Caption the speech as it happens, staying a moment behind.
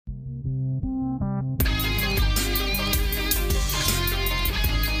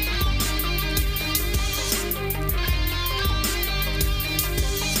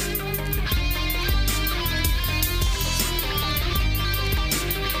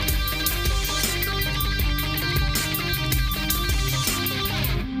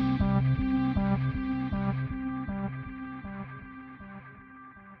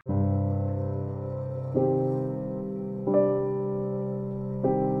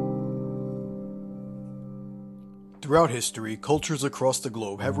Throughout history, cultures across the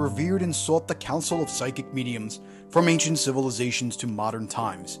globe have revered and sought the counsel of psychic mediums, from ancient civilizations to modern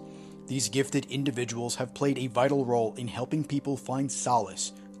times. These gifted individuals have played a vital role in helping people find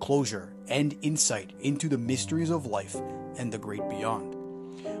solace, closure, and insight into the mysteries of life and the great beyond.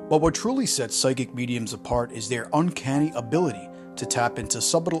 But what truly sets psychic mediums apart is their uncanny ability to tap into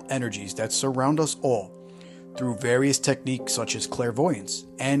subtle energies that surround us all. Through various techniques such as clairvoyance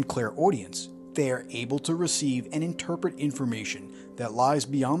and clairaudience, they are able to receive and interpret information that lies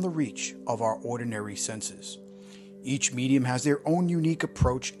beyond the reach of our ordinary senses. Each medium has their own unique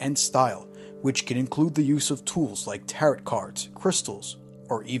approach and style, which can include the use of tools like tarot cards, crystals,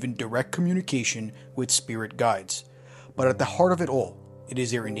 or even direct communication with spirit guides. But at the heart of it all, it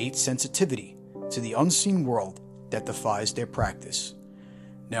is their innate sensitivity to the unseen world that defies their practice.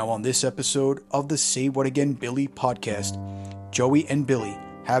 Now on this episode of the Say What Again Billy podcast, Joey and Billy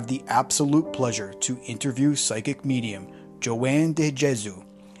have the absolute pleasure to interview psychic medium Joanne D,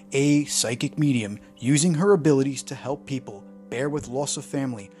 a psychic medium using her abilities to help people bear with loss of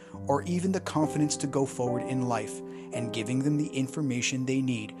family or even the confidence to go forward in life, and giving them the information they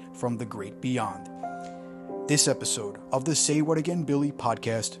need from the great beyond. This episode of the Say What Again Billy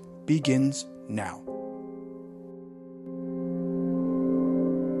podcast begins now.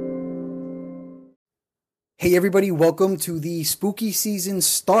 Hey everybody, welcome to the spooky season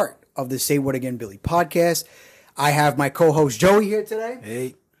start of the Say What Again Billy podcast. I have my co-host Joey here today.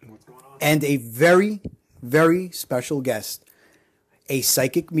 Hey, what's going on? And a very, very special guest, a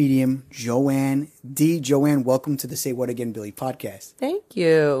psychic medium, Joanne D. Joanne, welcome to the Say What Again Billy podcast. Thank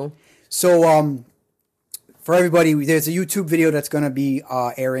you. So, for everybody, there's a YouTube video that's going to be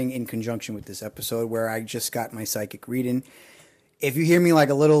airing in conjunction with this episode where I just got my psychic reading. If you hear me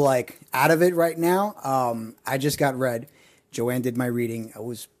like a little like out of it right now, I just got read. Joanne did my reading.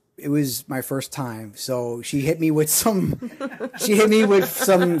 It was my first time, so she hit me with some.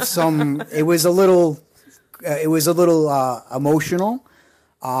 It was a little emotional.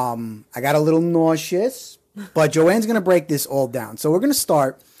 I got a little nauseous, but Joanne's gonna break this all down. So we're gonna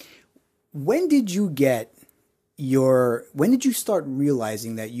start. When did you start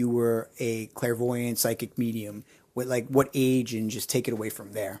realizing that you were a clairvoyant psychic medium? What age, and just take it away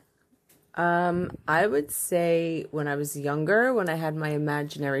from there? I would say when I was younger, when I had my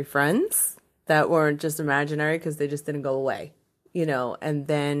imaginary friends that weren't just imaginary because they just didn't go away, and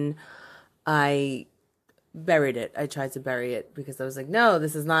then I buried it. I tried to bury it because I was like, no,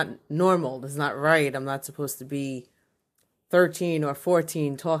 this is not normal. This is not right. I'm not supposed to be 13 or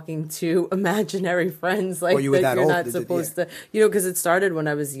 14 talking to imaginary friends like you that. That you're old, not supposed to, because it started when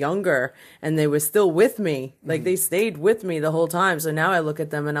I was younger and they were still with me. Like they stayed with me the whole time. So now I look at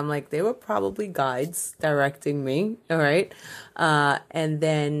them and I'm like, they were probably guides directing me. All right. And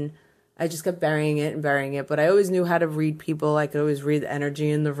then I just kept burying it. But I always knew how to read people. I could always read the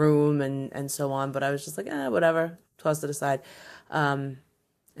energy in the room and so on. But I was just like, whatever, tossed it aside. And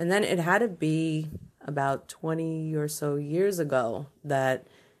then it had to be about 20 or so years ago that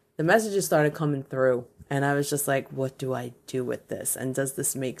the messages started coming through. And I was just like, what do I do with this? And does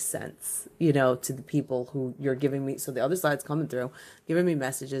this make sense, to the people who you're giving me? So the other side's coming through, giving me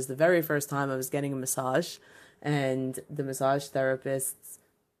messages. The very first time I was getting a massage, and the massage therapists,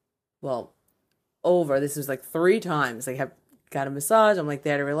 this was like 3 times. I got a massage. I'm like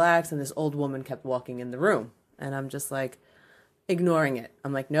there to relax. And this old woman kept walking in the room. And I'm just like, ignoring it.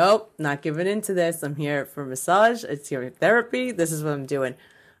 I'm like, nope, not giving into this. I'm here for massage. It's here for therapy. This is what I'm doing.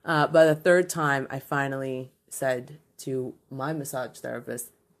 By the 3rd time, I finally said to my massage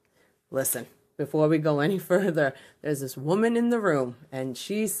therapist, listen, before we go any further, there's this woman in the room and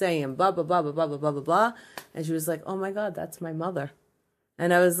she's saying blah, blah, blah, blah, blah, blah, blah, blah, blah. And she was like, oh my God, that's my mother.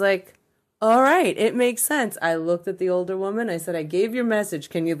 And I was like, all right, it makes sense. I looked at the older woman. I said, I gave your message.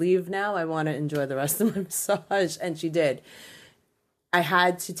 Can you leave now? I want to enjoy the rest of my massage. And she did. I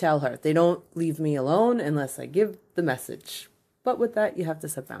had to tell her, they don't leave me alone unless I give the message. But with that, you have to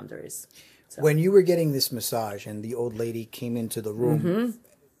set boundaries. So. When you were getting this massage and the old lady came into the room,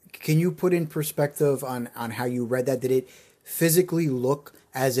 Can you put in perspective on how you read that? Did it physically look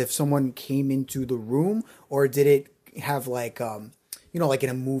as if someone came into the room, or did it have like in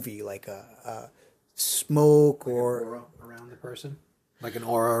a movie, like a smoke or aura around the person? Like an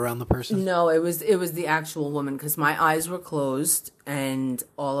aura around the person? No, it was the actual woman, because my eyes were closed and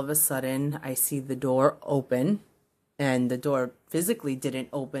all of a sudden I see the door open, and the door physically didn't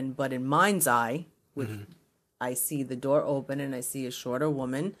open, but in mind's eye, I see the door open and I see a shorter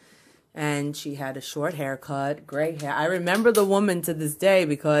woman, and she had a short haircut, gray hair. I remember the woman to this day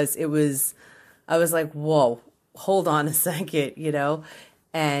because I was like, whoa, hold on a second,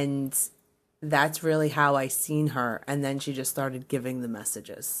 and that's really how I seen her. And then she just started giving the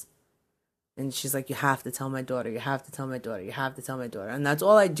messages. And she's like, you have to tell my daughter, you have to tell my daughter, you have to tell my daughter. And that's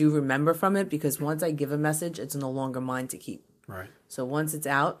all I do remember from it, because once I give a message, it's no longer mine to keep. Right. So once it's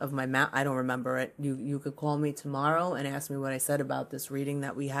out of my mouth, I don't remember it. You could call me tomorrow and ask me what I said about this reading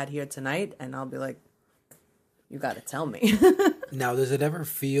that we had here tonight, and I'll be like, you got to tell me. Now, does it ever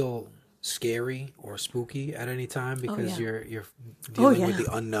feel scary or spooky at any time because you're dealing with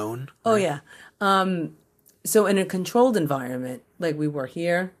the unknown? Oh, right? yeah. So in a controlled environment, like we were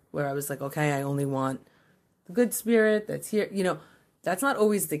here, where I was like, okay, I only want the good spirit that's here. You know, that's not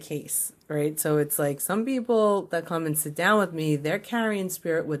always the case, right? So it's like some people that come and sit down with me, they're carrying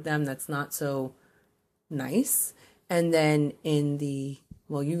spirit with them that's not so nice. And then in the,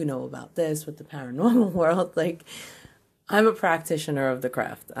 well, you know about this with the paranormal world, like I'm a practitioner of the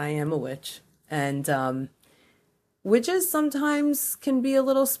craft. I am a witch. And witches sometimes can be a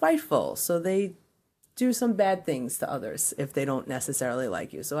little spiteful. So they do some bad things to others if they don't necessarily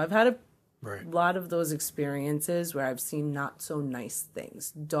like you. So I've had a lot of those experiences where I've seen not so nice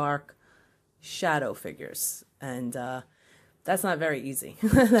things, dark shadow figures. And that's not very easy.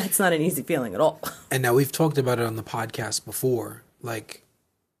 That's not an easy feeling at all. And now we've talked about it on the podcast before, like,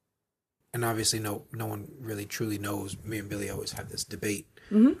 and obviously no one really truly knows. Me and Billy always have this debate.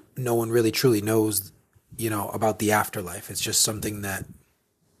 Mm-hmm. No one really truly knows, you know, about the afterlife. It's just something that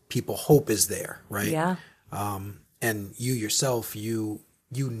people hope is there, right? Yeah. And you yourself, you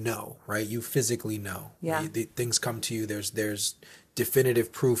know, right? You physically know. Yeah. Things come to you. There's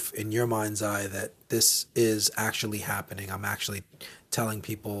definitive proof in your mind's eye that this is actually happening. I'm actually telling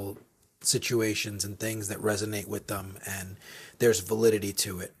people situations and things that resonate with them, and there's validity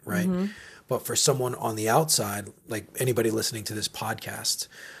to it, right? Mm-hmm. But for someone on the outside, like anybody listening to this podcast,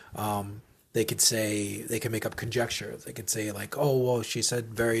 they can make up conjecture. They could say like, oh, well, she said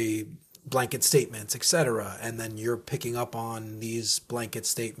very blanket statements, etc. And then you're picking up on these blanket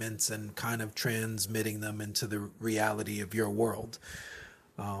statements and kind of transmitting them into the reality of your world.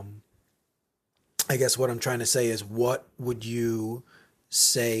 I guess what I'm trying to say is, what would you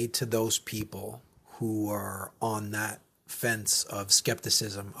say to those people who are on that fence of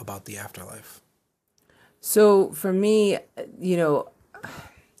skepticism about the afterlife? So for me, you know,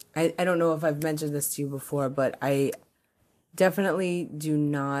 I don't know if I've mentioned this to you before, but I definitely do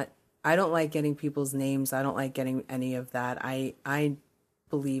not, I don't like getting people's names. I don't like getting any of that. I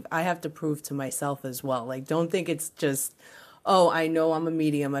believe I have to prove to myself as well. Like, don't think it's just, oh, I know I'm a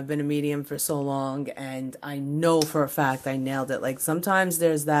medium. I've been a medium for so long and I know for a fact I nailed it. Like sometimes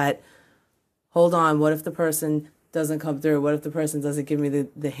there's that, hold on, what if the person doesn't come through? What if the person doesn't give me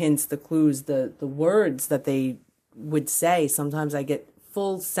the hints, the clues, the words that they would say? Sometimes I get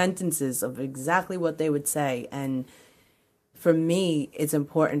full sentences of exactly what they would say. And for me, it's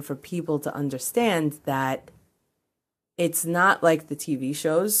important for people to understand that it's not like the TV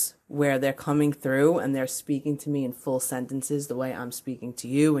shows where they're coming through and they're speaking to me in full sentences the way I'm speaking to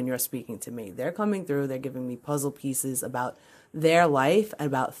you and you're speaking to me. They're coming through, they're giving me puzzle pieces about their life and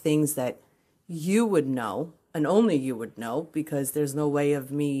about things that you would know and only you would know, because there's no way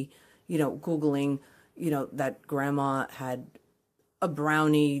of me, you know, Googling, you know, that grandma had a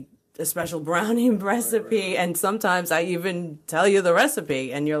special brownie recipe. And sometimes I even tell you the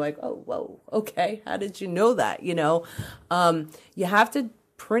recipe and you're like, oh, whoa, okay. How did you know that? You know, you have to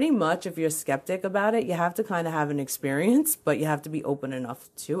pretty much, if you're skeptic about it, you have to kind of have an experience, but you have to be open enough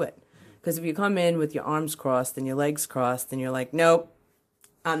to it. Because if you come in with your arms crossed and your legs crossed and you're like, nope,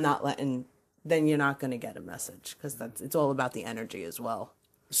 I'm not letting, then you're not going to get a message, because it's all about the energy as well.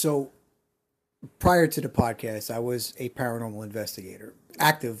 So prior to the podcast, I was a paranormal investigator,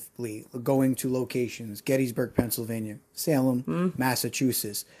 actively going to locations: Gettysburg, Pennsylvania; Salem,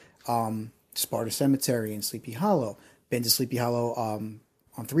 Massachusetts; Sparta Cemetery in Sleepy Hollow. Been to Sleepy Hollow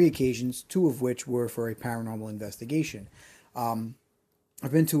on 3 occasions, 2 of which were for a paranormal investigation.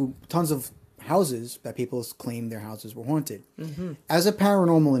 I've been to tons of houses that people claim their houses were haunted. Mm-hmm. As a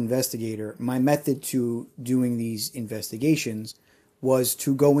paranormal investigator, my method to doing these investigations was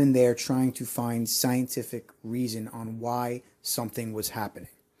to go in there trying to find scientific reason on why something was happening.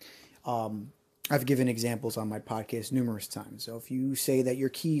 I've given examples on my podcast numerous times. So if you say that your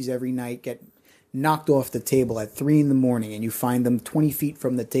keys every night get knocked off the table at 3 in the morning and you find them 20 feet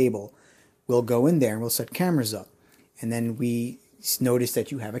from the table, we'll go in there and we'll set cameras up. And then we notice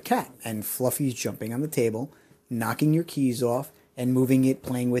that you have a cat and Fluffy's jumping on the table, knocking your keys off and moving it,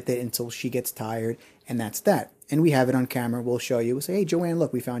 playing with it until she gets tired. And that's that. And we have it on camera. We'll show you. We'll say, hey, Joanne,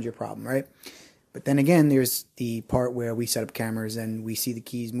 look, we found your problem, right? But then again, there's the part where we set up cameras and we see the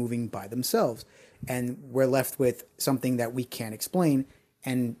keys moving by themselves. And we're left with something that we can't explain.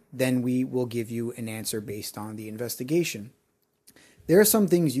 and then we will give you an answer based on the investigation. There are some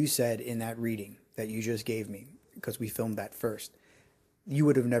things you said in that reading that you just gave me, because we filmed that first, you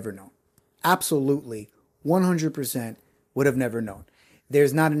would have never known. Absolutely, 100% would have never known.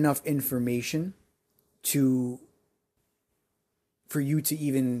 There's not enough information for you to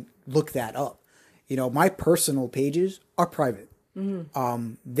even look that up. You know, my personal pages are private.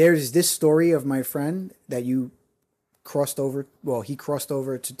 There's this story of my friend that you crossed over. Well, he crossed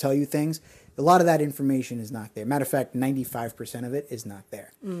over to tell you things. A lot of that information is not there. Matter of fact, 95% of it is not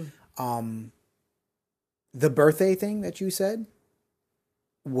there. The birthday thing that you said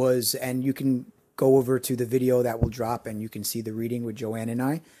was, and you can go over to the video that will drop and you can see the reading with Joanne and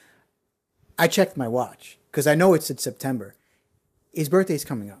I checked my watch because I know it's in September. His birthday's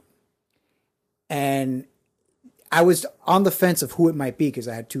coming up. And I was on the fence of who it might be because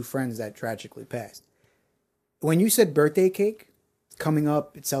I had two friends that tragically passed. When you said birthday cake coming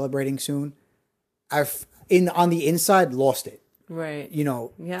up, it's celebrating soon, on the inside lost it. Right. You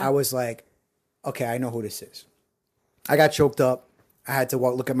know, Yeah. I was like, okay, I know who this is. I got choked up. I had to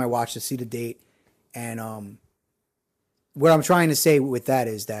look at my watch to see the date. And what I'm trying to say with that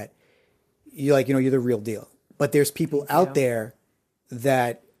is that you're the real deal. But there's people out there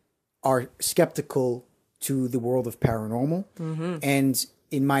that are skeptical to the world of paranormal. And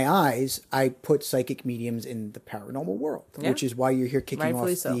in my eyes, I put psychic mediums in the paranormal world, which is why you're here kicking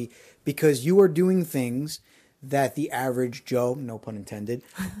Rightfully off so. because you are doing things that the average Joe, no pun intended,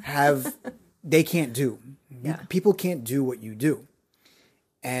 they can't do. People can't do what you do.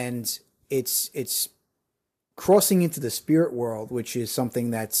 And it's crossing into the spirit world, which is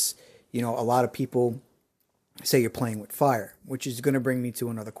something that's, a lot of people say you're playing with fire, which is going to bring me to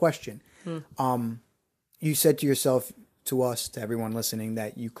another question. You said to us, to everyone listening,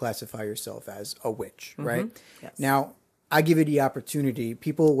 that you classify yourself as a witch, right? Yes. Now, I give you the opportunity.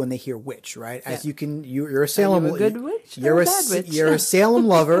 People, when they hear witch, right? As you're a Salem. Are you a good witch? You're or a bad witch? You're a Salem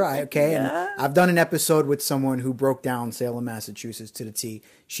lover, okay? Yeah. And I've done an episode with someone who broke down Salem, Massachusetts to the T.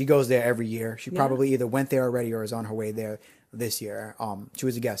 She goes there every year. She probably either went there already or is on her way there this year. She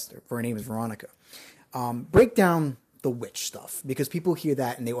was a guest. Her name is Veronica. Break down the witch stuff, because people hear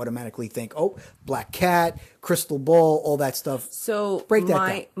that and they automatically think, oh, black cat, crystal ball, all that stuff. So break that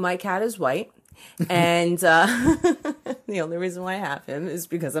down. My cat is white. And the only reason why I have him is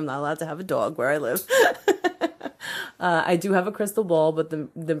because I'm not allowed to have a dog where I live. I do have a crystal ball, but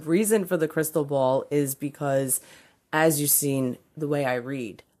the reason for the crystal ball is because, as you've seen, the way I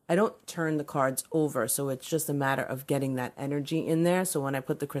read, I don't turn the cards over, so it's just a matter of getting that energy in there. So when I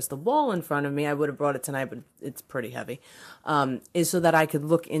put the crystal ball in front of me, I would have brought it tonight, but it's pretty heavy, is so that I could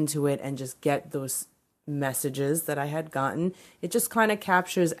look into it and just get those messages that I had gotten. It just kind of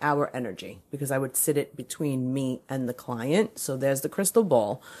captures our energy, because I would sit it between me and the client. So there's the crystal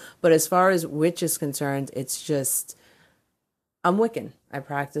ball. But as far as witch is concerned, it's just, I'm Wiccan. I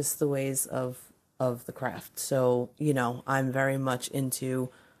practice the ways of the craft. So, I'm very much into,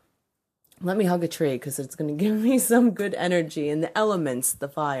 let me hug a tree because it's going to give me some good energy. And the elements, the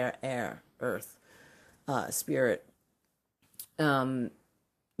fire, air, earth, spirit,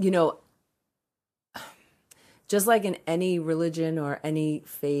 just like in any religion or any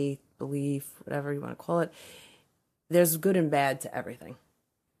faith, belief, whatever you want to call it, there's good and bad to everything.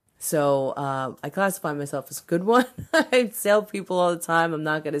 So I classify myself as a good one. I tell people all the time, I'm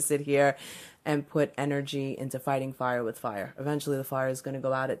not going to sit here and put energy into fighting fire with fire. Eventually the fire is going to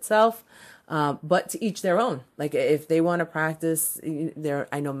go out itself, but to each their own. Like if they want to practice,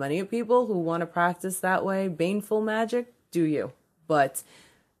 I know many people who want to practice that way, baneful magic, do you. But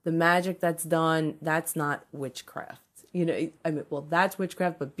the magic that's done, that's not witchcraft. That's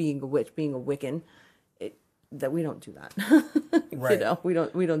witchcraft, but being a witch, being a Wiccan, that we don't do that. Right.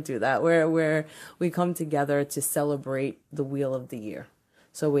 We don't do that. Where we come together to celebrate the wheel of the year.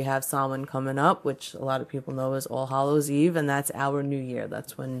 So we have Samhain coming up, which a lot of people know as All Hallows Eve, and that's our new year.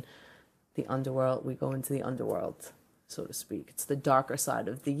 That's when we go into the underworld, so to speak. It's the darker side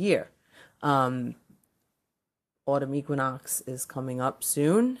of the year. Autumn equinox is coming up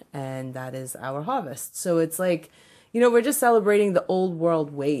soon, and that is our harvest. So it's like, we're just celebrating the old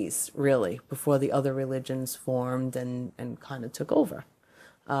world ways, really, before the other religions formed and kind of took over.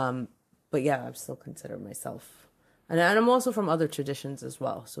 But yeah, I still consider myself, and I'm also from other traditions as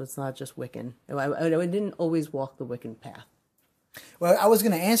well. So it's not just Wiccan. I didn't always walk the Wiccan path. Well, I was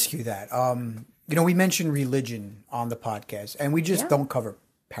going to ask you that. We mentioned religion on the podcast, and we just don't cover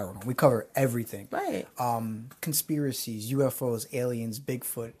paranormal. We cover everything. Right. Conspiracies, UFOs, aliens,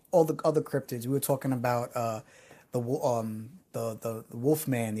 Bigfoot, all the other cryptids. We were talking about the wolf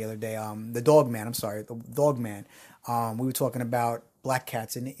man the other day. The dog man. I'm sorry, the dog man. We were talking about black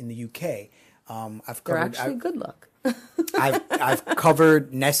cats in the UK. I've They're covered. actually good luck. I've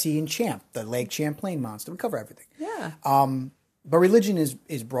covered Nessie and Champ, the Lake Champlain monster. We cover everything. Yeah. But religion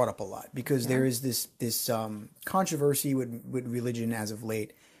is brought up a lot because there is this controversy with religion as of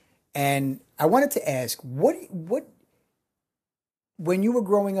late, and I wanted to ask what when you were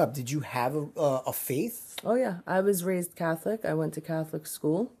growing up, did you have a faith? Oh yeah, I was raised Catholic. I went to Catholic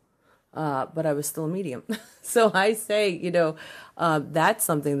school, but I was still a medium. So I say, that's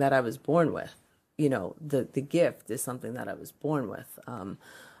something that I was born with. The gift is something that I was born with.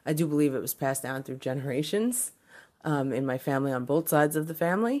 I do believe it was passed down through generations in my family on both sides of the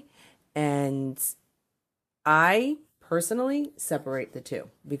family. And I personally separate the two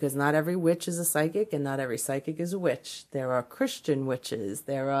because not every witch is a psychic and not every psychic is a witch. There are Christian witches.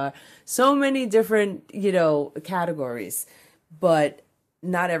 There are so many different, categories, but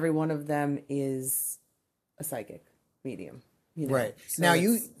not every one of them is a psychic medium. Right. So now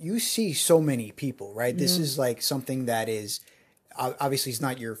you see so many people, right? This is like something that is obviously it's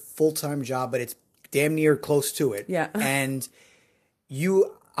not your full-time job, but it's damn near close to it. Yeah. And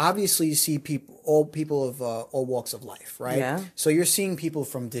you obviously see all people of all walks of life, right? Yeah. So you're seeing people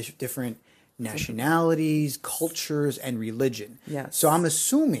from different nationalities, cultures, and religion. Yes. So I'm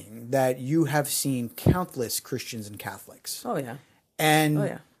assuming that you have seen countless Christians and Catholics. Oh yeah.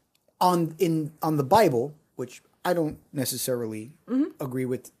 And on the Bible, which I don't necessarily agree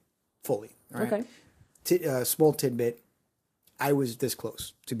with fully. Right? Okay. Small tidbit. I was this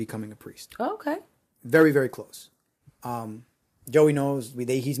close to becoming a priest. Oh, okay. Very, very close. Joey knows.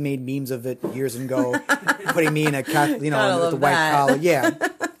 He's made memes of it years ago, putting me in a Catholic, with the white collar. Yeah.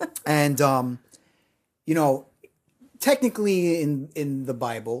 And, technically in the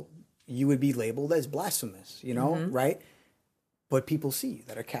Bible, you would be labeled as blasphemous, right? But people see you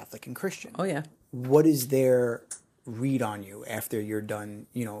that are Catholic and Christian. Oh, yeah. What is their read on you after you're done,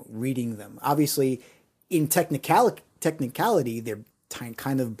 reading them? Obviously, in technicality, they're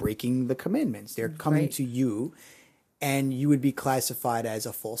kind of breaking the commandments. They're coming to you, and you would be classified as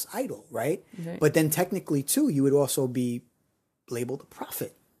a false idol, right? But then technically, too, you would also be labeled a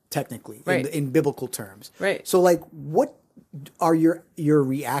prophet, technically, in biblical terms. Right. So, what are your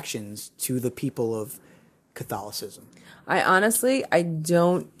reactions to the people of Catholicism? I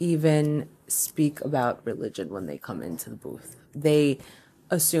don't even speak about religion when they come into the booth. They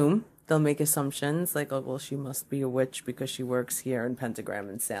assume, they'll make assumptions like, oh, well, she must be a witch because she works here in Pentagram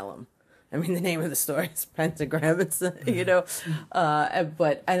in Salem. I mean, the name of the store is Pentagram. It's, and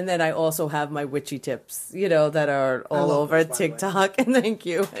then I also have my witchy tips, that are all over TikTok and thank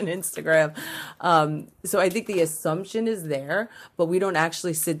you and Instagram. So I think the assumption is there, but we don't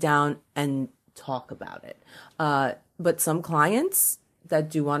actually sit down and talk about it. But some clients that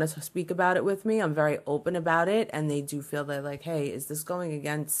do want to speak about it with me, I'm very open about it. And they do feel they're like, hey, is this going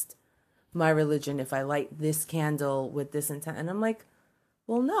against my religion if I light this candle with this intent? And I'm like,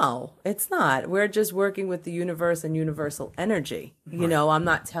 well, no, it's not. We're just working with the universe and universal energy. I'm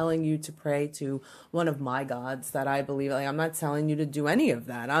not telling you to pray to one of my gods that I believe. I'm not telling you to do any of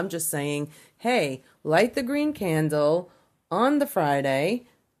that. I'm just saying, hey, light the green candle on the Friday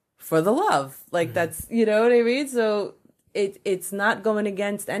for the love. That's, what I mean? So it's not going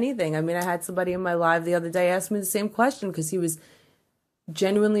against anything. I mean, I had somebody in my live the other day ask me the same question because he was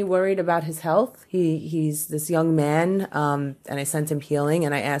genuinely worried about his health. He's this young man, and I sent him healing,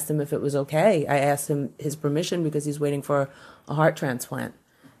 and I asked him if it was okay. I asked him his permission because he's waiting for a heart transplant.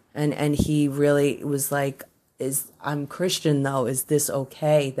 And he really was like, I'm Christian though. Is this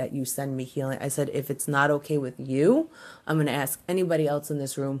okay that you send me healing? I said, if it's not okay with you, I'm going to ask anybody else in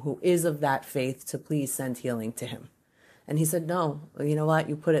this room who is of that faith to please send healing to him. And he said, no, you know what?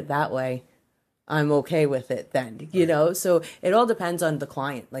 You put it that way. I'm okay with it then, So it all depends on the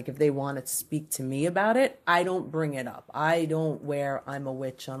client. Like if they want to speak to me about it, I don't bring it up. I don't wear I'm a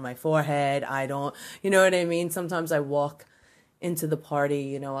witch on my forehead. I don't, you know what I mean? Sometimes I walk into the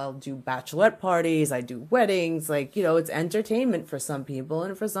party, I'll do bachelorette parties. I do weddings. It's entertainment for some people.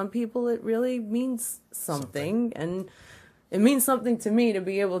 And for some people, it really means something. And it means something to me to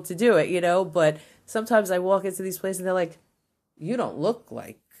be able to do it, But sometimes I walk into these places and they're like, you don't look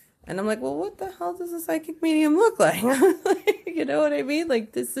like. And I'm like, well, what the hell does a psychic medium look like? You know what I mean?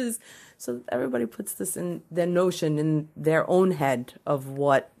 This is, so everybody puts this in their notion in their own head of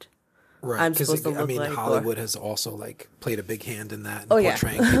what I'm supposed to look like. Hollywood has also played a big hand in that, and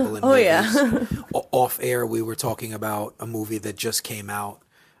portraying people in movies. Off air, we were talking about a movie that just came out.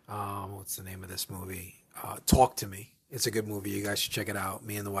 What's the name of this movie? Talk to Me. It's a good movie. You guys should check it out.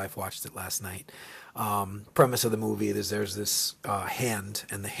 Me and the wife watched it last night. Premise of the movie is there's this hand,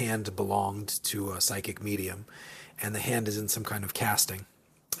 and the hand belonged to a psychic medium. and the hand is in some kind of casting.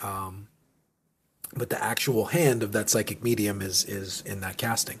 But the actual hand of that psychic medium is in that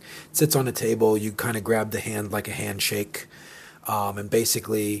casting. It sits on a table. You kind of grab the hand like a handshake, and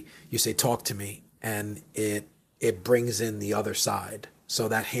basically you say, "Talk to me," and it brings in the other side. So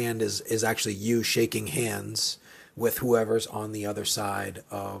that hand is actually you shaking hands with whoever's on the other side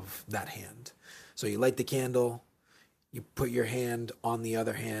of that hand. So you light the candle, you put your hand on the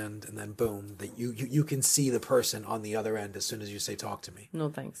other hand, and then boom, that you can see the person on the other end as soon as you say, "Talk to me." No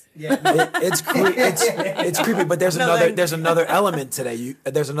thanks. Yeah, it's creepy. But there's another element today.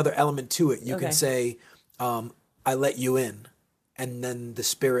 There's another element to it. You can say, "I let you in," and then the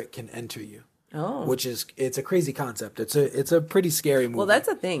spirit can enter you. Oh, it's a crazy concept. It's a pretty scary movie. Well, that's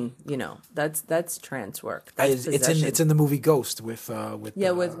a thing, that's trance work. That's it's in the movie Ghost with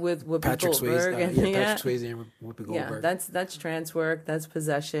Whoopi Patrick Goldberg Swayze, Patrick Swayze and Whoopi Goldberg. Yeah, that's trance work. That's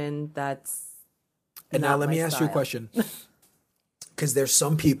possession. And now let me ask you a question, because there's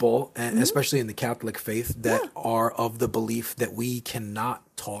some people, and especially in the Catholic faith, that are of the belief that we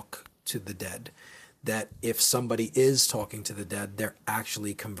cannot talk to the dead. That if somebody is talking to the dead, they're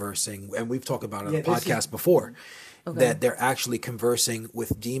actually conversing, and we've talked about it on the podcast before, that they're actually conversing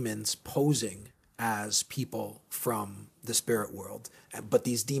with demons posing as people from the spirit world. But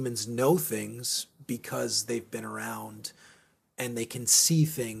these demons know things because they've been around and they can see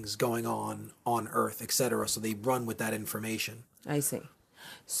things going on Earth, etc. So they run with that information. I see.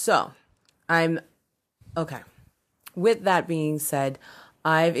 So okay. With that being said,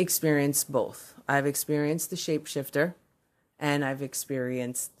 I've experienced both. I've experienced the shapeshifter, and I've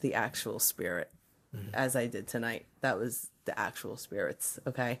experienced the actual spirit, as I did tonight. That was the actual spirits,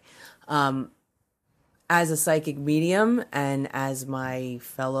 okay? As a psychic medium, and as my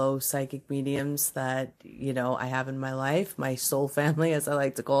fellow psychic mediums that, I have in my life, my soul family, as I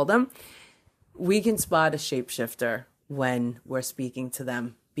like to call them, we can spot a shapeshifter when we're speaking to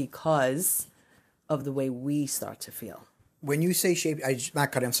them because of the way we start to feel. When you say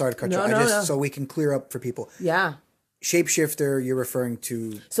I'm sorry to cut you. No. So we can clear up for people. Yeah. Shapeshifter, you're referring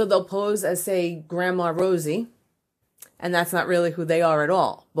to... So they'll pose as, say, Grandma Rosie, and that's not really who they are at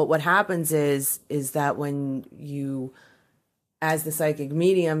all. But what happens is that when you, as the psychic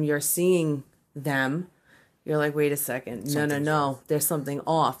medium, you're seeing them, you're like, wait a second. No. There's something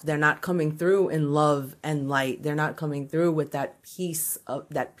off. They're not coming through in love and light. They're not coming through with that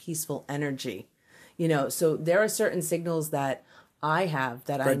peaceful energy. So there are certain signals that I have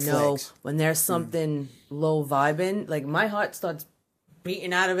that I know when there's something low vibing, like my heart starts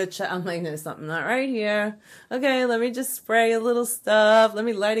beating out of its chest. I'm like, there's something not right here. Okay, let me just spray a little stuff. Let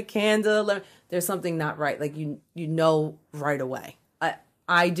me light a candle. There's something not right. Like you know right away.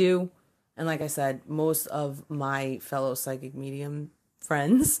 I do. And like I said, most of my fellow psychic medium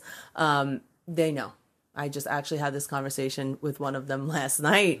friends, they know. I just actually had this conversation with one of them last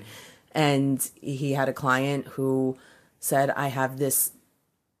night. And he had a client who said, I have this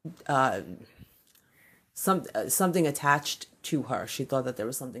something attached to her. She thought that there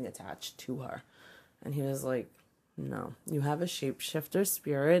was something attached to her. And he was like, no, you have a shapeshifter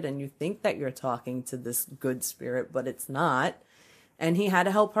spirit and you think that you're talking to this good spirit, but it's not. And he had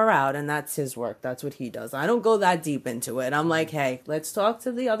to help her out, and that's his work. That's what he does. I don't go that deep into it. I'm like, hey, let's talk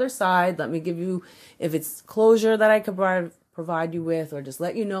to the other side. Let me give you, if it's closure that I could provide you with, or just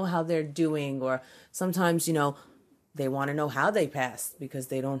let you know how they're doing. Or sometimes, they want to know how they passed because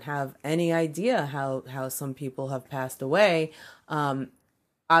they don't have any idea how some people have passed away.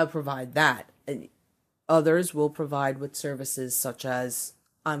 I'll provide that. Others will provide with services such as,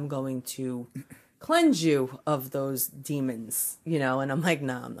 I'm going to cleanse you of those demons, and I'm like,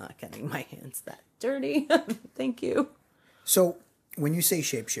 no, I'm not getting my hands that dirty. Thank you. So when you say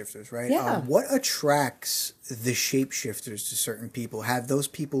shapeshifters, right? Yeah. What attracts the shapeshifters to certain people? Have those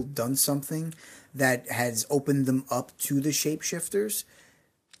people done something that has opened them up to the shapeshifters?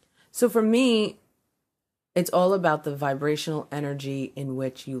 So for me, it's all about the vibrational energy in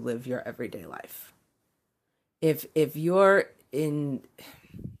which you live your everyday life. If you're in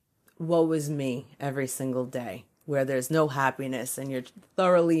woe is me every single day, where there's no happiness and you're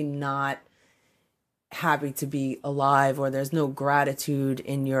thoroughly not happy to be alive, or there's no gratitude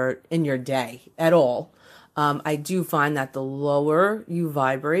in your day at all, I do find that the lower you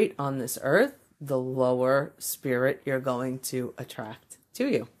vibrate on this earth, the lower spirit you're going to attract to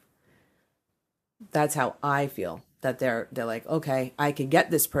you. That's how I feel. That they're like, okay, I could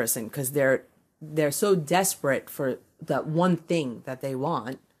get this person because they're so desperate for that one thing that they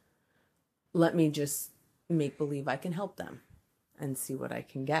want. Let me just make believe I can help them. and see what I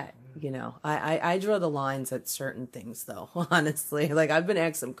can get. I draw the lines at certain things, though, honestly. Like, I've been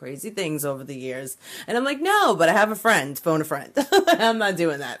asked some crazy things over the years, and I'm like, no, but I have a friend. Phone a friend. I'm not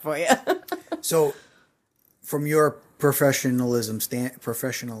doing that for you. So, from your professional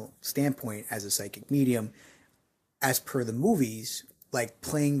standpoint as a psychic medium, as per the movies, like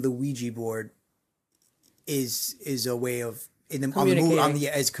playing the Ouija board is a way of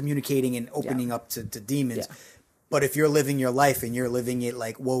as communicating and opening up to demons. Yeah. But if you're living your life and you're living it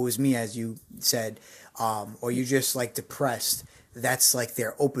like woe is me, as you said, or you're just like depressed, that's like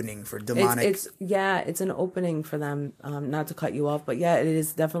their opening for demonic. It's an opening for them. Not to cut you off, but yeah, it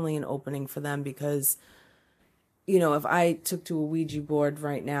is definitely an opening for them because, if I took to a Ouija board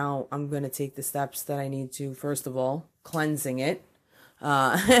right now, I'm going to take the steps that I need to. First of all, cleansing it.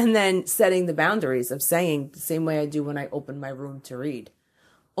 And then setting the boundaries of saying the same way I do when I open my room to read.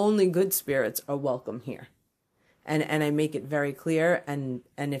 Only good spirits are welcome here. And I make it very clear. And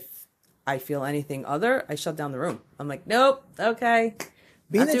if I feel anything other, I shut down the room. I'm like, nope, okay.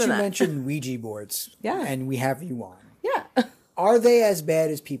 Being that you mentioned Ouija boards, yeah, and we have you on. Yeah. Are they as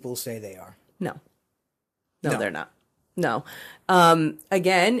bad as people say they are? No, they're not. No.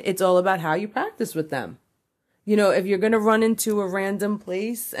 Again, it's all about how you practice with them. If you're going to run into a random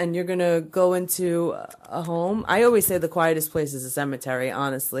place and you're going to go into a home, I always say the quietest place is a cemetery,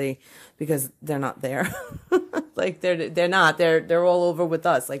 honestly, because they're not there. Like they're not, they're all over with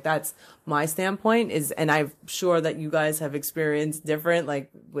us. Like that's my standpoint and I'm sure that you guys have experienced different, like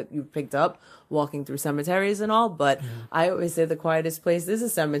what you picked up walking through cemeteries and all. But I always say the quietest place is a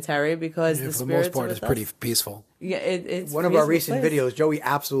cemetery because the spirits, for the most part, is pretty peaceful. Yeah, it's one of our recent videos. Joey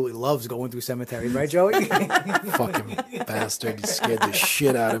absolutely loves going through cemeteries, right, Joey? Fucking bastard! He scared the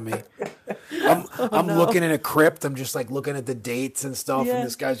shit out of me. I'm looking in a crypt. I'm just like looking at the dates and stuff, and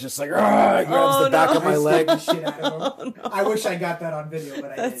this guy's just like, he grabs the back of my leg. No. I wish I got that on video,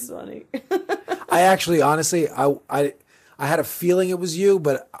 but I didn't. That's funny. I actually, honestly, I had a feeling it was you,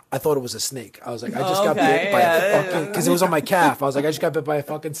 but I thought it was a snake. I was like, I just got bit by a fucking, because it was on my calf. I was like, I just got bit by a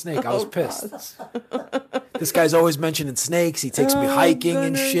fucking snake. I was pissed. This guy's always mentioning snakes. He takes me hiking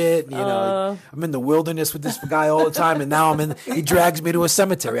and shit. I'm in the wilderness with this guy all the time, and now he drags me to a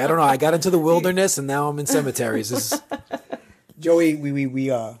cemetery. I don't know. I got into the wilderness, and now I'm in cemeteries. Joey, we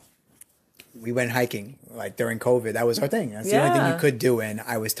went hiking like during COVID. That was our thing. That's the only thing you could do. And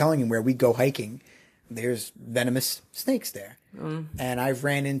I was telling him where we go hiking, there's venomous snakes there. And I've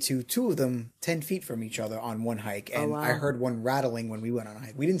ran into two of them 10 feet from each other on one hike. And I heard one rattling when we went on a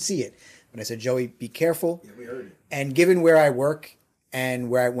hike. We didn't see it. But I said, Joey, be careful. Yeah, we heard it. And given where I work and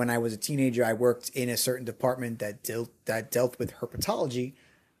when I was a teenager, I worked in a certain department that dealt with herpetology.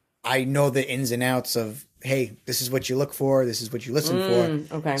 I know the ins and outs of, hey, this is what you look for. This is what you listen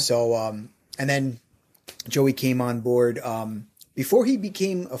for. Okay. So, and then Joey came on board. Before he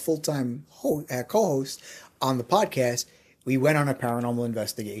became a full-time co-host on the podcast, we went on a paranormal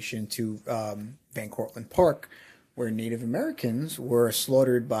investigation to Van Cortlandt Park, where Native Americans were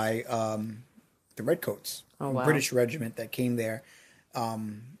slaughtered by the Redcoats, a British regiment that came there.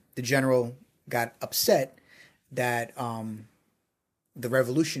 The general got upset that the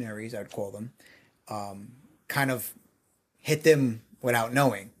revolutionaries, I'd call them, kind of hit them without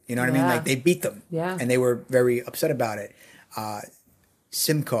knowing. You know what I mean? Like they beat them. Yeah. And they were very upset about it.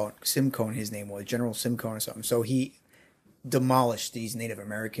 Simcoe, his name was General Simcoe or something. So he demolished these Native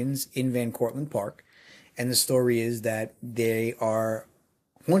Americans in Van Cortlandt Park. And the story is that they are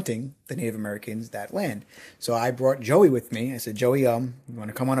haunting the Native Americans that land. So I brought Joey with me. I said, Joey, you want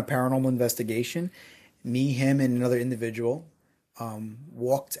to come on a paranormal investigation? Me, him, and another individual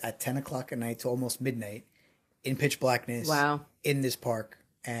walked at 10 o'clock at night to almost midnight in pitch blackness in this park.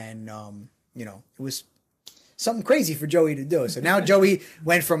 And, it was something crazy for Joey to do. So now Joey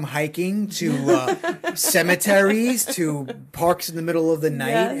went from hiking to cemeteries to parks in the middle of the night.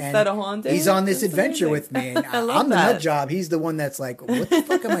 And he's on this adventure with me. And I'm the nut job. He's the one that's like, what the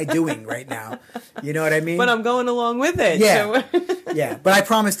fuck am I doing right now? You know what I mean? But I'm going along with it. Yeah. Yeah. But I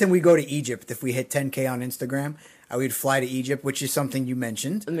promised him we'd go to Egypt. If we hit 10K on Instagram, I would fly to Egypt, which is something you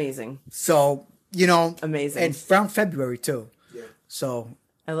mentioned. Amazing. So, amazing. And around February too. Yeah. So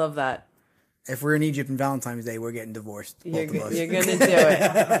I love that. If we're in Egypt on Valentine's Day, we're getting divorced. You're going to do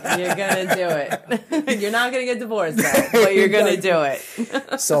it. You're going to do it. You're not going to get divorced, though, but you're going to do it.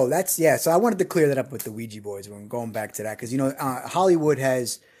 So So I wanted to clear that up with the Ouija boards when going back to that. Because, Hollywood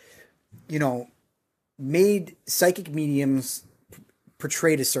has, made psychic mediums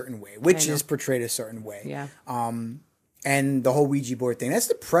portrayed a certain way. Witches portrayed a certain way. Yeah. And the whole Ouija board thing. That's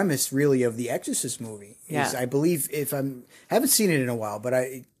the premise, really, of the Exorcist movie. I believe, I haven't seen it in a while, but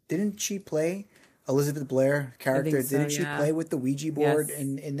didn't she play Elizabeth Blair character, so, didn't she yeah. play with the Ouija board Yes.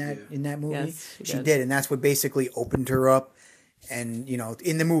 in that movie? Yes, she she did. did, and that's what basically opened her up. And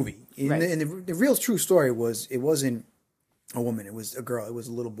in the movie, Right. the real true story was it wasn't a woman, it was a girl, it was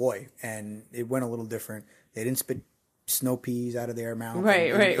a little boy, and it went a little different. They didn't spit snow peas out of their mouth.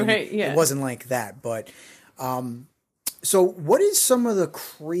 Right. Yeah. It wasn't like that, but so what is some of the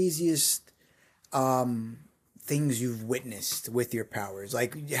craziest things you've witnessed with your powers?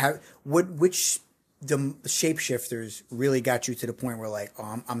 Like, which the shapeshifters really got you to the point where like,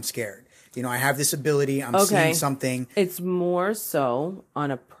 oh, I'm scared. I have this ability. I'm seeing something. It's more so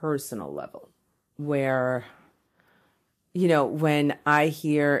on a personal level where, when I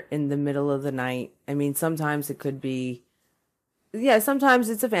hear in the middle of the night, I mean, sometimes it could be, sometimes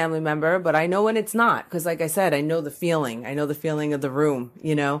it's a family member, but I know when it's not. Because like I said, I know the feeling. I know the feeling of the room,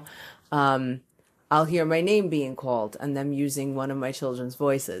 I'll hear my name being called and them using one of my children's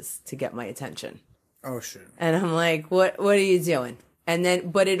voices to get my attention. Oh, shit. And I'm like, what are you doing? And then,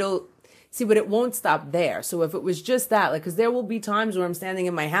 but it won't stop there. So if it was just that, like, because there will be times where I'm standing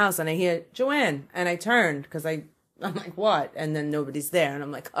in my house and I hear Joanne, and I turned because I'm like, what? And then nobody's there. And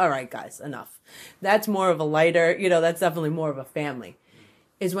I'm like, all right, guys, enough. That's more of a lighter, that's definitely more of a family.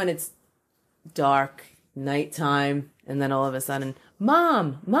 Is when it's dark, nighttime, and then all of a sudden,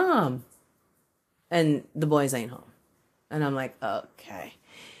 Mom. And the boys ain't home. And I'm like, okay.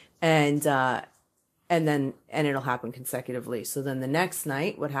 And it'll happen consecutively. So then the next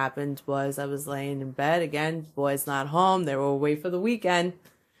night, what happened was I was laying in bed again, boys not home. They were away for the weekend.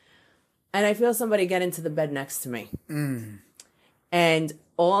 And I feel somebody get into the bed next to me. Mm. And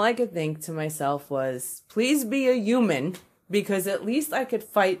all I could think to myself was, please be a human, because at least I could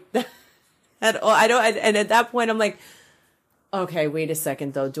fight that. And at that point, I'm like, okay, wait a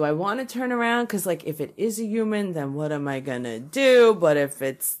second, though. Do I want to turn around? Because, like, if it is a human, then what am I going to do? But if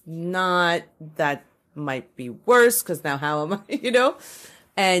it's not, that might be worse, because now how am I,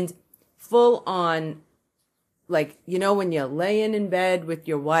 And full on, like, when you're laying in bed with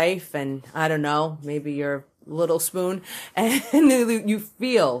your wife and, I don't know, maybe your little spoon, and you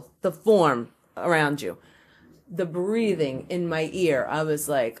feel the form around you, the breathing in my ear, I was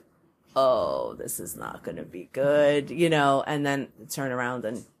like, oh, this is not going to be good, and then turn around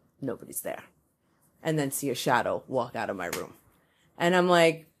and nobody's there. And then see a shadow walk out of my room. And I'm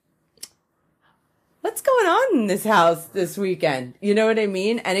like, what's going on in this house this weekend? You know what I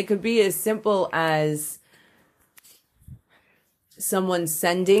mean? And it could be as simple as someone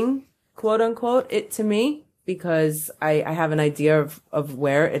sending, quote unquote, it to me, because I have an idea of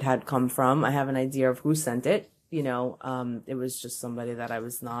where it had come from. I have an idea of who sent it. It was just somebody that I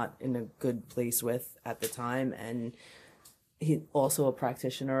was not in a good place with at the time. And he also a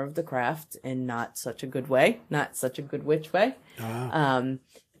practitioner of the craft in not such a good way, not such a good witch way. And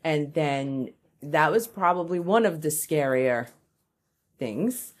then that was probably one of the scarier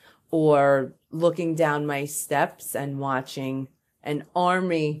things, or looking down my steps and watching an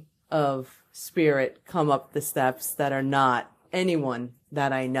army of spirit come up the steps that are not anyone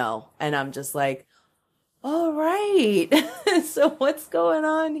that I know. And I'm just like, all right, so what's going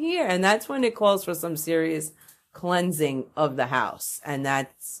on here? And that's when it calls for some serious cleansing of the house. And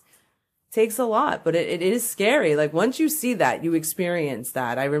that takes a lot, but it is scary. Like, once you see that, you experience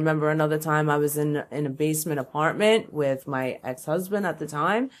that. I remember another time I was in a basement apartment with my ex-husband at the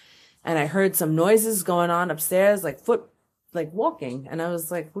time, and I heard some noises going on upstairs, like walking. And I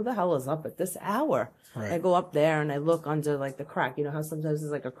was like, who the hell is up at this hour? Right. I go up there and I look under like the crack. You know how sometimes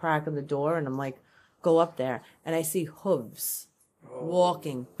there's like a crack in the door, and I'm like, go up there, and I see hooves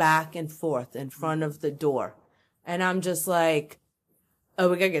walking back and forth in front of the door. And I'm just like, oh,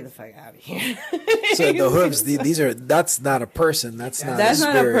 we gotta get the fuck out of here. So the hooves, that's not a person. That's not a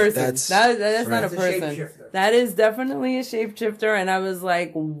spirit. Not a person. That's right. not a person. That is definitely a shapeshifter. And I was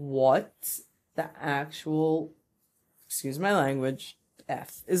like, what the actual, excuse my language,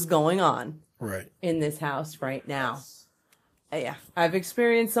 F is going on in this house right now? Yeah, I've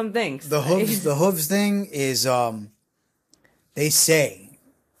experienced some things. The hooves thing is, they say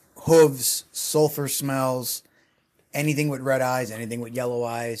hooves, sulfur smells, anything with red eyes, anything with yellow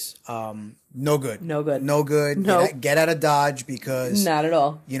eyes, no good. No good. No good. No. Get out of Dodge, because not at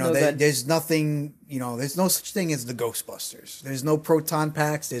all. There's nothing, there's no such thing as the Ghostbusters. There's no proton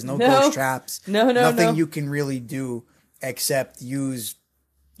packs. There's no ghost traps. Nothing you can really do except use,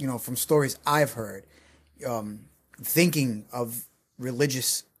 from stories I've heard, thinking of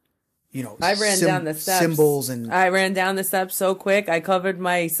religious, I ran down the steps. Symbols, and I ran down the steps so quick. I covered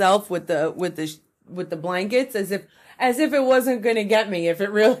myself with the blankets as if it wasn't going to get me if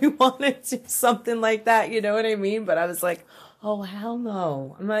it really wanted to, something like that. You know what I mean? But I was like, oh, hell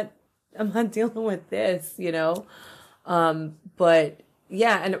no. I'm not I'm not dealing with this, you know? But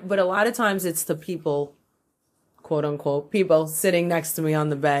yeah, but a lot of times it's the people, quote unquote, people sitting next to me on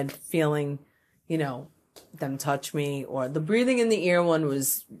the bed feeling, you know, them touch me, or the breathing in the ear one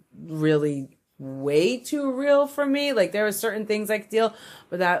was really way too real for me. Like there were certain things I could deal,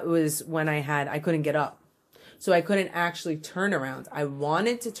 but that was when I couldn't get up. So I couldn't actually turn around. I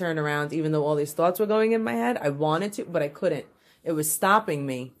wanted to turn around, even though all these thoughts were going in my head. I wanted to, but I couldn't. It was stopping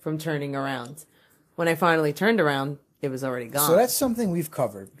me from turning around. When I finally turned around, it was already gone. So that's something we've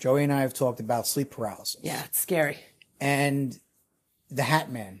covered. Joey and I have talked about sleep paralysis. Yeah, it's scary. And the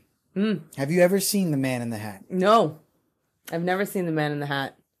Hat Man. Have you ever seen the Man in the Hat? No, I've never seen the Man in the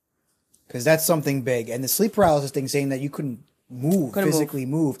Hat. Because that's something big. And the sleep paralysis thing, saying that you couldn't physically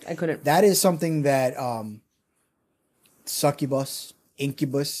move. I couldn't. That is something that succubus,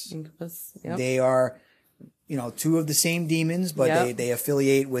 incubus, yep. They are, you know, two of the same demons, but Yep. they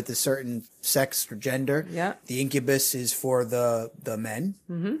affiliate with a certain sex or gender. Yeah. The incubus is for the men.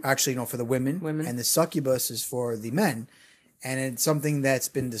 Mm-hmm. Actually, no, for the women. And the succubus is for the men. And it's something that's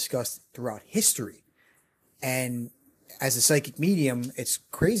been discussed throughout history. And as a psychic medium, it's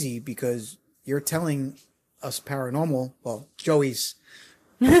crazy because you're telling us paranormal. Well, Joey's,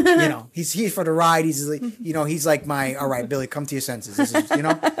 you know, he's for the ride. He's like, you know, he's like my, all right, Billy, come to your senses. This is, you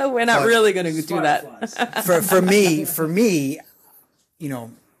know, we're not really going to do that. for me, you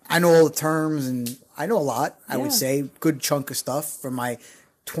know, I know all the terms and I know a lot. I would say good chunk of stuff from my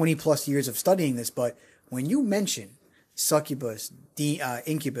 20 plus years of studying this. But when you mention succubus,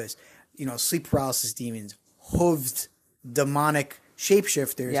 incubus, you know, sleep paralysis demons, hooved, demonic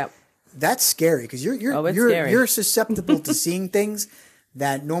shapeshifters. Yep. That's scary because you're susceptible to seeing things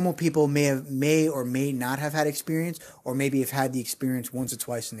that normal people may or may not have had experience, or maybe have had the experience once or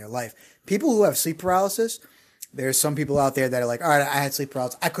twice in their life. People who have sleep paralysis, there's some people out there that are like, all right, I had sleep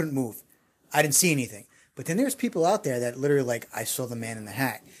paralysis, I couldn't move, I didn't see anything. But then there's people out there that literally like, I saw the Man in the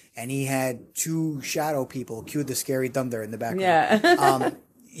Hat, and he had two shadow people, cue the scary thunder in the background.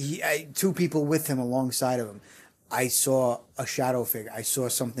 Yeah. Two people with him alongside of him. I saw a shadow figure. I saw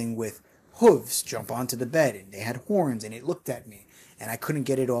something with hooves jump onto the bed, and they had horns, and it looked at me, and I couldn't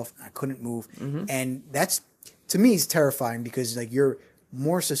get it off. I couldn't move. Mm-hmm. And that's, to me, is terrifying because like you're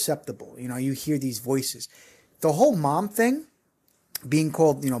more susceptible. You know, you hear these voices. The whole mom thing, being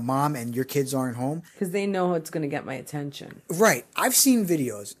called, you know, mom, and your kids aren't home. Because they know it's going to get my attention. Right. I've seen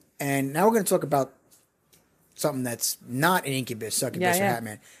videos, and now we're going to talk about something that's not an incubus, succubus, or Hat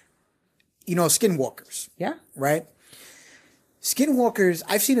Man. You know, skinwalkers. Yeah. Right? Skinwalkers,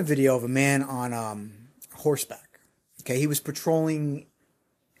 I've seen a video of a man on horseback. Okay, he was patrolling,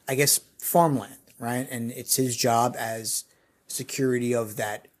 I guess, farmland, right? And it's his job as security of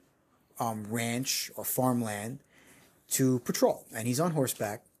that ranch or farmland to patrol. And he's on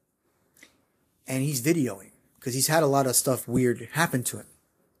horseback, and he's videoing because he's had a lot of stuff weird happen to him.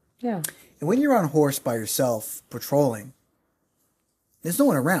 Yeah. And when you're on horse by yourself patrolling, there's no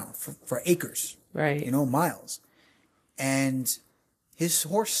one around for acres. Right. You know, miles. And his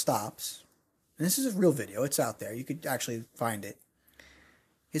horse stops. And this is a real video. It's out there. You could actually find it.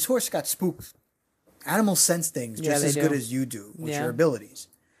 His horse got spooked. Animals sense things just as good as you do with your abilities.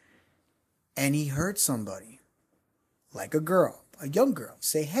 And he heard somebody, like a girl, a young girl,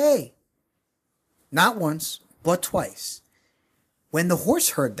 say, hey. Not once, but twice. When the horse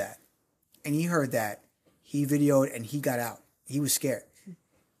heard that, and he heard that, he videoed and he got out. He was scared.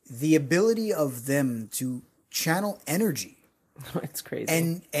 The ability of them to channel energy. It's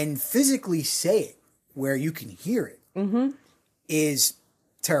crazy. And physically say it where you can hear it is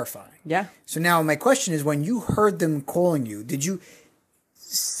terrifying. Yeah. So now my question is, when you heard them calling you, did you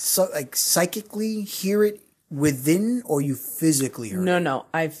psychically hear it within, or you physically heard it? No,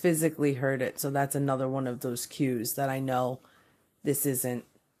 I physically heard it. So that's another one of those cues that I know this isn't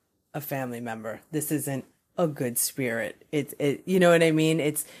a family member. This isn't a good spirit. It you know what I mean?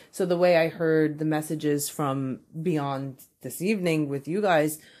 It's so the way I heard the messages from beyond this evening with you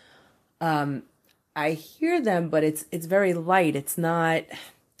guys, I hear them, but it's very light. It's not,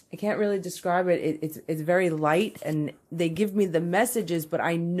 I can't really describe it. It's very light, and they give me the messages, but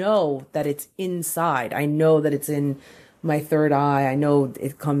I know that it's inside. I know that it's in my third eye. I know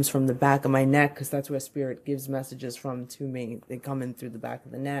it comes from the back of my neck, because that's where spirit gives messages from to me. They come in through the back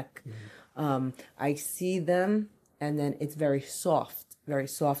of the neck. I see them, and then it's very soft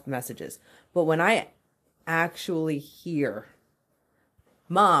messages. But when I actually hear,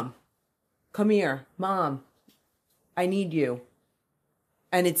 Mom, come here, Mom, I need you,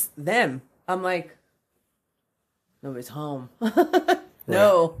 and it's them, I'm like, nobody's home.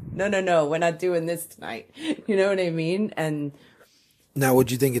 No, we're not doing this tonight. You know what I mean? And Now,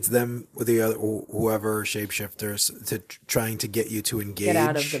 would you think it's them with the other whoever shapeshifters to trying to get you to engage? Get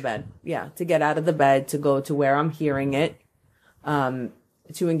out of the bed. Yeah, to get out of the bed, to go to where I'm hearing it, to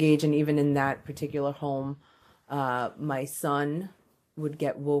engage. And even in that particular home, my son would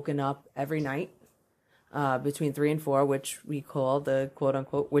get woken up every night between 3 and 4, which we call the quote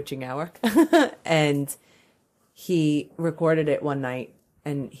unquote witching hour. And he recorded it one night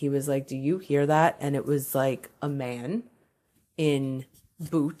and he was like, "Do you hear that?" And it was like a man in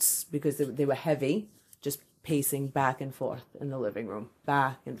boots, because they were heavy, just pacing back and forth in the living room,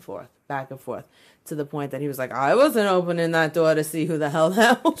 back and forth, to the point that he was like, "I wasn't opening that door to see who the hell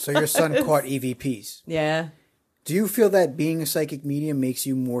that was." So your son caught EVPs. Yeah. Do you feel that being a psychic medium makes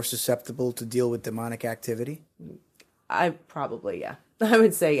you more susceptible to deal with demonic activity? I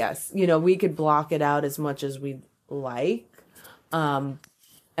would say yes. We could block it out as much as we'd like, and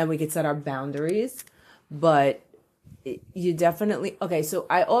we could set our boundaries, but you definitely... Okay, so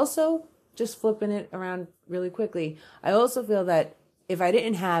I also, just flipping it around really quickly, I also feel that if I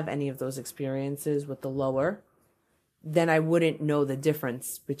didn't have any of those experiences with the lower, then I wouldn't know the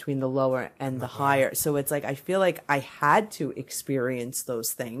difference between the lower and the higher. So it's like, I feel like I had to experience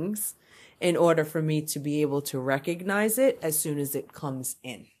those things in order for me to be able to recognize it as soon as it comes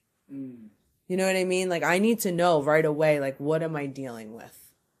in. You know what I mean? Like, I need to know right away, like, what am I dealing with?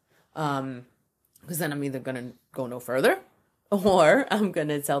 Because then I'm either going to go no further, or I'm going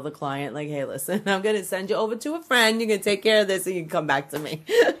to tell the client, like, "Hey, listen, I'm going to send you over to a friend. You can take care of this and you can come back to me."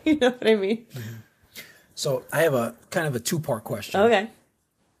 You know what I mean? Mm-hmm. So I have a kind of a 2-part question. Okay.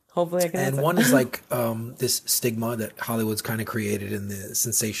 Hopefully I can answer. And one is like this stigma that Hollywood's kind of created in the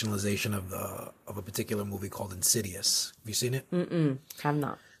sensationalization of a particular movie called Insidious. Have you seen it? Have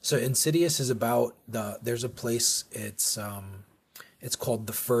not. So Insidious is about there's a place, it's called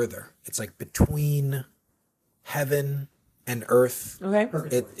The Further. It's like between heaven and earth. Okay.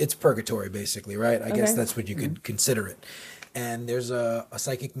 It's purgatory, basically, right? I guess Okay. that's what you could consider it. And there's a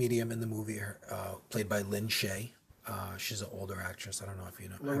psychic medium in the movie played by Lynn Shay. She's an older actress. I don't know if you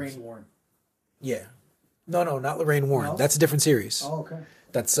know. Lorraine Warren. Yeah. No, not Lorraine Warren. No? That's a different series. Oh, okay.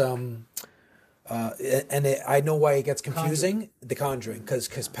 That's I know why it gets confusing. The Conjuring,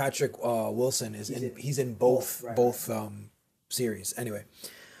 because Patrick Wilson he's in both series. Anyway,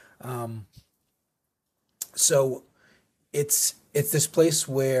 so it's this place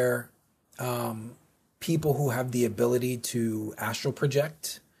where people who have the ability to astral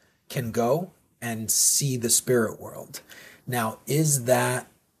project can go and see the spirit world. Now, is that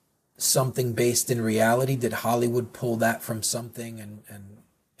something based in reality? Did Hollywood pull that from something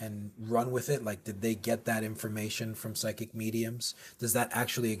and run with it? Like, did they get that information from psychic mediums? Does that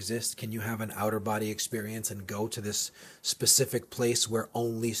actually exist? Can you have an outer body experience and go to this specific place where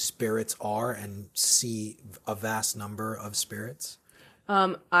only spirits are and see a vast number of spirits?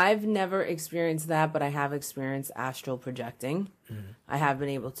 I've never experienced that, but I have experienced astral projecting. I have been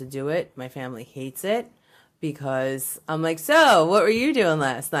able to do it. My family hates it because I'm like, "So, what were you doing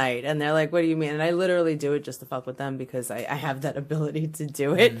last night?" And they're like, "What do you mean?" And I literally do it just to fuck with them because I have that ability to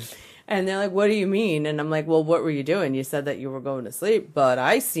do it. And they're like, "What do you mean?" And I'm like, "Well, what were you doing? You said that you were going to sleep, but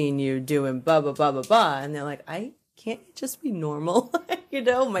I seen you doing blah, blah, blah, blah, blah." And they're like, "Can't it just be normal?"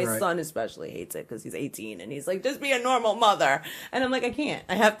 My Right. son especially hates it because he's 18 and he's like, "Just be a normal mother." And I'm like, "I can't.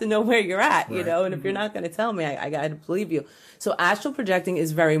 I have to know where you're at, Right. And if you're not going to tell me, I got to believe you." So astral projecting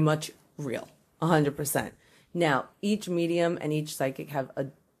is very much real, 100%. Now, each medium and each psychic have a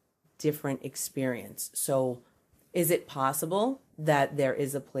different experience. So is it possible that there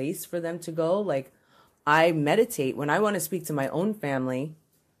is a place for them to go? Like, I meditate when I want to speak to my own family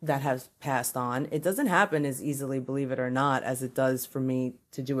that has passed on. It doesn't happen as easily, believe it or not, as it does for me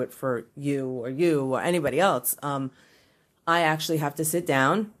to do it for you or anybody else. I actually have to sit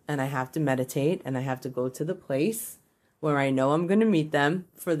down and I have to meditate and I have to go to the place where I know I'm going to meet them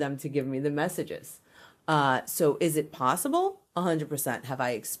for them to give me the messages. So is it possible? 100%. Have I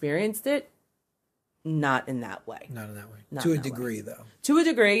experienced it? Not in that way. Not in that way. Not To in a that degree, though. To a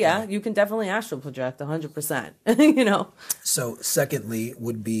degree, yeah. You can definitely astral project 100%, So secondly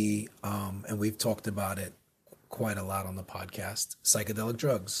would be, and we've talked about it quite a lot on the podcast, psychedelic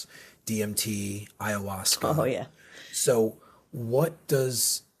drugs, DMT, ayahuasca. Oh, yeah. So what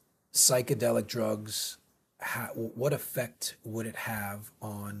does psychedelic drugs, what effect would it have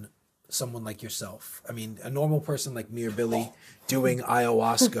on someone like yourself? I mean, a normal person like me or Billy doing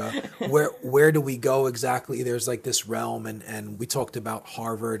ayahuasca, where do we go exactly? There's like this realm, and we talked about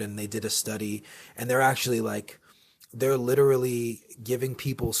Harvard, and they did a study, and they're literally giving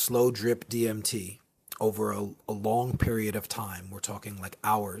people slow drip DMT over a long period of time. We're talking like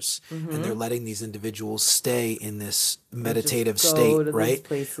hours, and they're letting these individuals stay in this meditative state, right?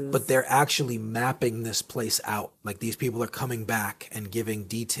 But they're actually mapping this place out. Like these people are coming back and giving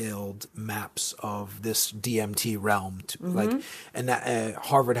detailed maps of this DMT realm. Like, and that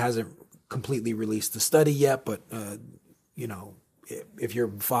Harvard hasn't completely released the study yet, but you know, if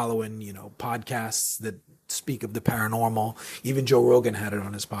you're following, you know, podcasts that speak of the paranormal, even Joe Rogan had it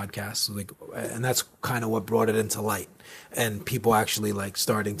on his podcast, like, and that's kind of what brought it into light, and people actually like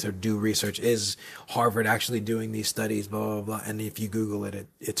starting to do research. Is Harvard actually doing these studies, blah blah blah? And if you Google it,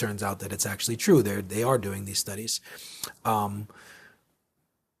 it turns out that it's actually true. They are doing these studies.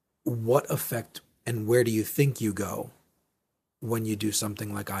 What effect and where do you think you go when you do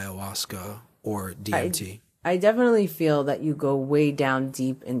something like ayahuasca or DMT? I definitely feel that you go way down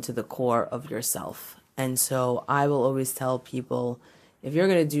deep into the core of yourself. And so I will always tell people, if you're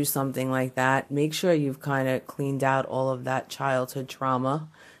going to do something like that, make sure you've kind of cleaned out all of that childhood trauma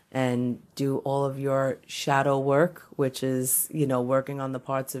and do all of your shadow work, which is, you know, working on the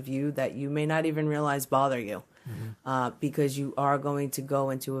parts of you that you may not even realize bother you, because you are going to go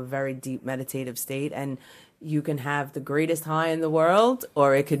into a very deep meditative state, and you can have the greatest high in the world,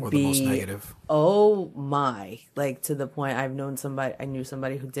 or it could be the most negative. Oh my, like to the point I knew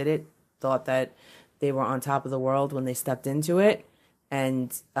somebody who did it, thought that they were on top of the world when they stepped into it.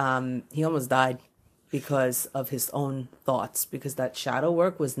 And he almost died because of his own thoughts, because that shadow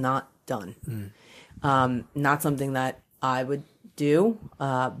work was not done. Not something that I would do,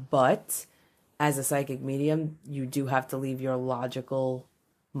 but as a psychic medium, you do have to leave your logical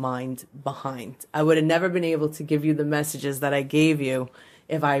mind behind. I would have never been able to give you the messages that I gave you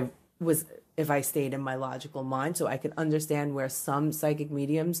if I stayed in my logical mind. So I could understand where some psychic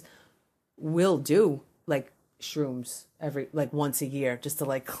mediums will do like shrooms once a year just to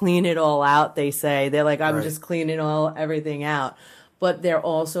like clean it all out. They say they're like, I'm just cleaning everything out. But there are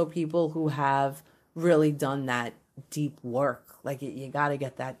also people who have really done that deep work. Like you got to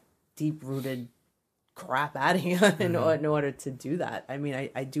get that deep rooted crap out of you in order to do that. I mean,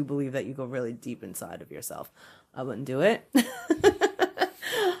 I do believe that you go really deep inside of yourself. I wouldn't do it.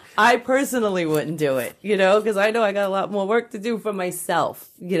 I personally wouldn't do it, you know, because I know I got a lot more work to do for myself,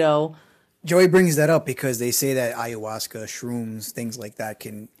 you know. Joey brings that up because they say that ayahuasca, shrooms, things like that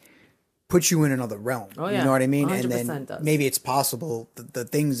can put you in another realm. Oh, yeah. You know what I mean? 100% and then does. Maybe it's possible the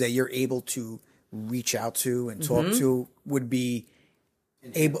things that you're able to reach out to and talk to would be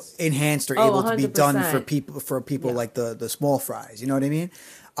enhanced or able 100%. To be done for people like the small fries. You know what I mean?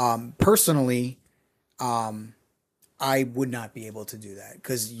 Personally, I would not be able to do that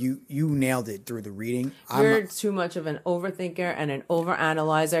because you nailed it through the reading. You're too much of an overthinker and an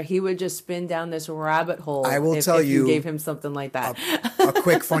overanalyzer. He would just spin down this rabbit hole. I will tell you, if you gave him something like that. A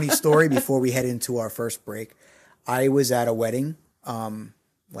quick funny story before we head into our first break. I was at a wedding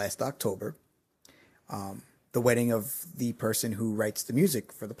last October. The wedding of the person who writes the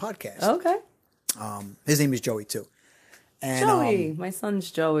music for the podcast. Okay. His name is Joey too. And, Joey, my son's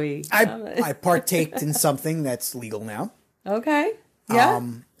Joey. I partaked in something that's legal now. Okay. Yeah.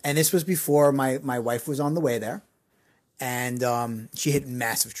 And this was before my wife was on the way there, and she hit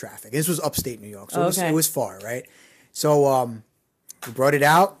massive traffic. This was upstate New York, so it was far, right? So we brought it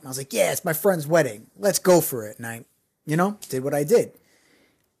out. I was like, "Yeah, it's my friend's wedding. Let's go for it." And I, did what I did.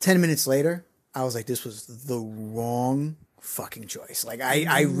 10 minutes later, I was like, "This was the wrong fucking choice." Like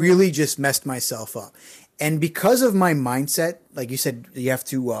I really just messed myself up. And because of my mindset, like you said, you have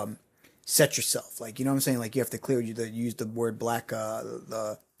to set yourself. Like, you know what I'm saying? Like, you have to use the word black.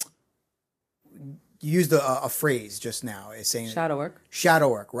 You used a phrase just now. It's saying shadow work. Shadow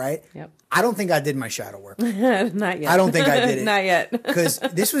work, right? Yep. I don't think I did my shadow work. Not yet. I don't think I did it. Not yet. Because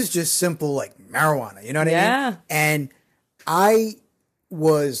this was just simple, like marijuana. You know what I mean? Yeah. And I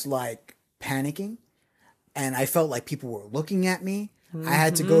was like panicking, and I felt like people were looking at me. I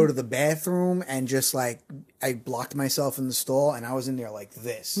had to go to the bathroom and just like, I blocked myself in the stall and I was in there like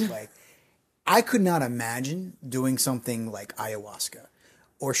this. Like, I could not imagine doing something like ayahuasca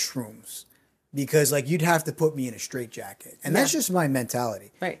or shrooms because like you'd have to put me in a straitjacket. And that's just my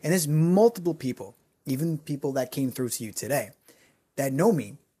mentality. Right. And there's multiple people, even people that came through to you today, that know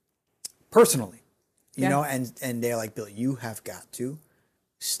me personally, you know, and they're like, Bill, you have got to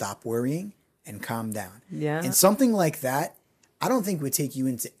stop worrying and calm down. Yeah. And something like that, I don't think would take you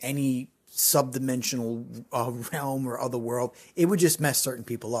into any subdimensional realm or other world. It would just mess certain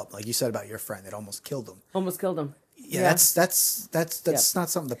people up. Like you said about your friend, it almost killed him. Almost killed him. Yeah. That's not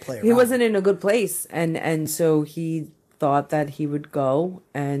something to play around. He wasn't in a good place. And so he thought that he would go,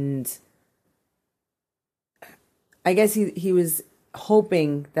 and I guess he was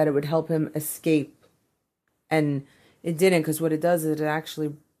hoping that it would help him escape And it didn't, because what it does is it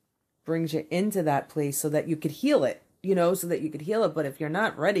actually brings you into that place so that you could heal it, so that you could heal it. But if you're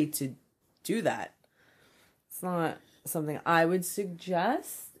not ready to do that, it's not something I would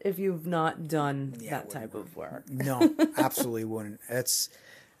suggest if you've not done that type of work. No, absolutely wouldn't. That's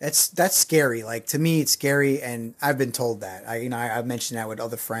scary. Like, to me, it's scary, and I've been told that. I've mentioned that with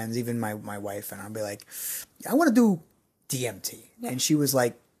other friends, even my wife, and I'll be like, I want to do DMT. Yeah. And she was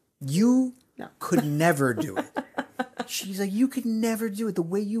like, you could never do it. She's like, you could never do it. The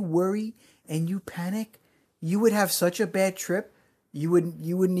way you worry and you panic, you would have such a bad trip. You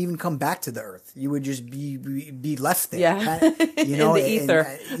wouldn't even come back to the earth. You would just be left there. Yeah. In the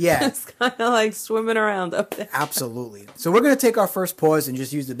ether. Yeah. It's kind of like swimming around up there. Absolutely. So we're going to take our first pause and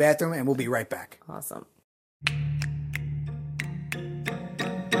just use the bathroom, and we'll be right back. Awesome.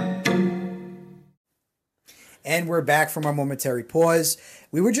 And we're back from our momentary pause.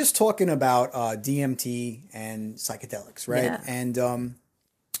 We were just talking about DMT and psychedelics, right? Yeah. And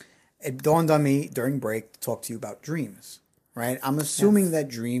it dawned on me during break to talk to you about dreams. Right? I'm assuming that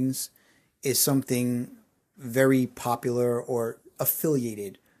dreams is something very popular or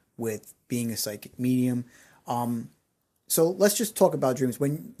affiliated with being a psychic medium. So let's just talk about dreams.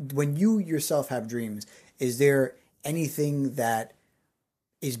 When you yourself have dreams, is there anything that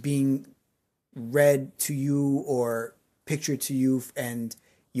is being read to you or pictured to you, and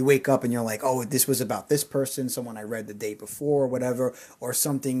you wake up and you're like, oh, this was about this person, someone I read the day before or whatever, or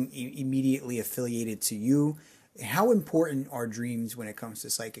something immediately affiliated to you? How important are dreams when it comes to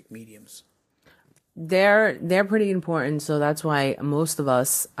psychic mediums? They're pretty important. So that's why most of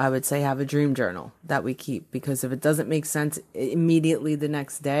us, I would say, have a dream journal that we keep, because if it doesn't make sense immediately the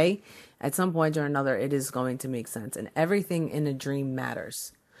next day, at some point or another, it is going to make sense. And everything in a dream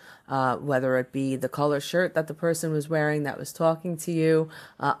matters. Whether it be the color shirt that the person was wearing that was talking to you.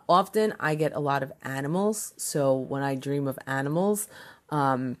 Often I get a lot of animals. So when I dream of animals,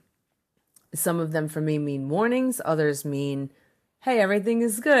 some of them for me mean warnings. Others mean, hey, everything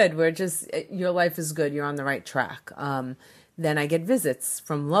is good. Your life is good. You're on the right track. Then I get visits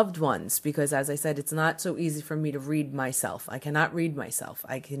from loved ones, because as I said, it's not so easy for me to read myself. I cannot read myself.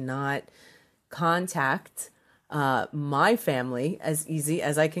 I cannot contact my family as easy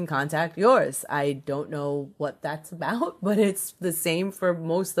as I can contact yours. I don't know what that's about, but it's the same for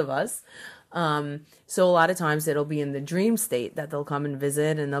most of us. So a lot of times it'll be in the dream state that they'll come and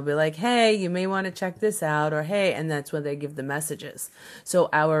visit, and they'll be like, hey, you may want to check this out, or hey, and that's when they give the messages. So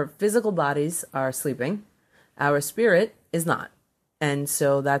our physical bodies are sleeping, our spirit is not. And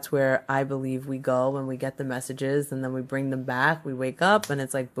so that's where I believe we go when we get the messages, and then we bring them back, we wake up, and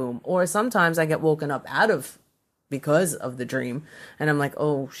it's like, boom. Or sometimes I get woken up because of the dream, and I'm like,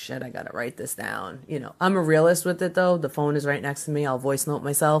 oh shit, I gotta write this down. I'm a realist with it though. The phone is right next to me. I'll voice note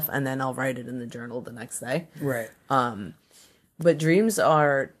myself, and then I'll write it in the journal the next day. Right. But dreams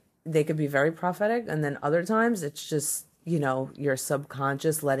they could be very prophetic, and then other times it's just, your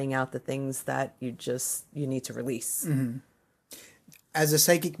subconscious letting out the things that you need to release. Mm-hmm. As a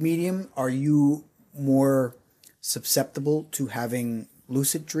psychic medium, are you more susceptible to having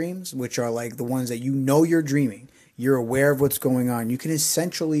lucid dreams, which are like the ones that you're dreaming? You're aware of what's going on. You can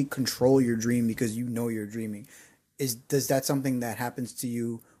essentially control your dream because you're dreaming. Does that something that happens to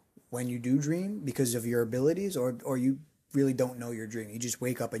you when you do dream because of your abilities, or you really don't know you're dreaming? You just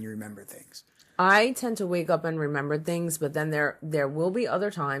wake up and you remember things. I tend to wake up and remember things, but then there will be other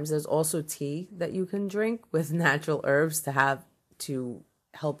times. There's also tea that you can drink with natural herbs to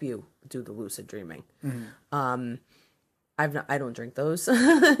help you do the lucid dreaming. Mm-hmm. I don't drink those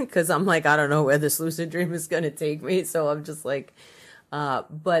because I'm like, I don't know where this lucid dream is going to take me. So I'm just like,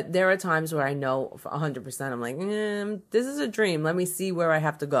 but there are times where I know for 100%, I'm like, this is a dream. Let me see where I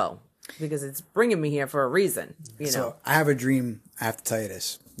have to go, because it's bringing me here for a reason. So I have a dream. I have to tell you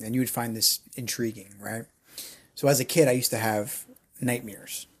this, and you would find this intriguing, right? So as a kid, I used to have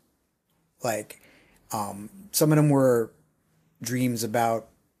nightmares. Like, some of them were dreams about,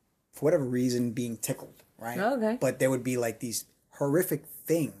 for whatever reason, being tickled. Right? Okay. But there would be like these horrific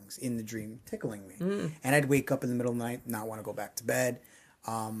things in the dream tickling me. Mm. And I'd wake up in the middle of the night, not want to go back to bed.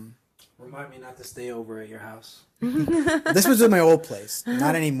 Remind me not to stay over at your house. This was in my old place,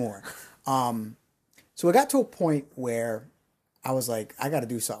 not anymore. So it got to a point where I was like, I got to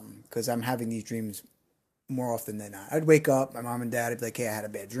do something, because I'm having these dreams more often than not. I'd wake up, my mom and dad would be like, hey, I had a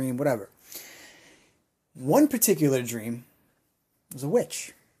bad dream, whatever. One particular dream was a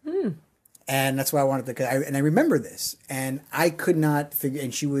witch. Mm. And that's why I wanted to, and I remember this, and I could not figure,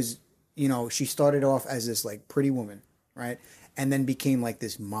 and she was, she started off as this like pretty woman, right? And then became like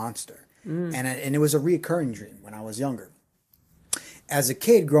this monster. Mm. And it was a reoccurring dream when I was younger. as a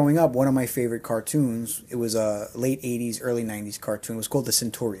kid growing up, one of my favorite cartoons, it was a late 80s, early 90s cartoon. It was called The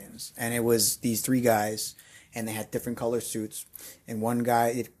Centurions. And it was these three guys, and they had different color suits. And one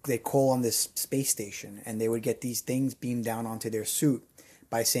guy, they'd call on this space station, and they would get these things beamed down onto their suit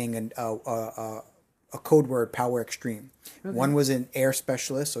by saying a code word, power extreme. Okay. One was an air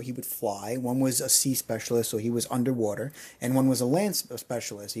specialist, so he would fly. One was a sea specialist, so he was underwater. And one was a land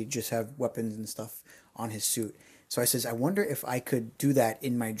specialist. He'd just have weapons and stuff on his suit. So I says, I wonder if I could do that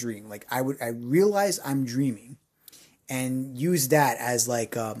in my dream. Like I realize I'm dreaming and use that as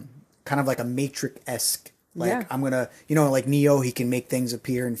like kind of like a Matrix-esque. Like I'm gonna, like Neo, he can make things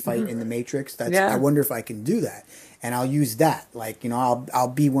appear and fight in the Matrix. I wonder if I can do that, and I'll use that. Like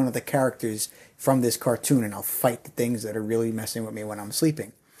I'll be one of the characters from this cartoon, and I'll fight the things that are really messing with me when I'm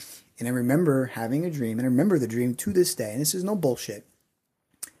sleeping. And I remember having a dream, and I remember the dream to this day. And this is no bullshit.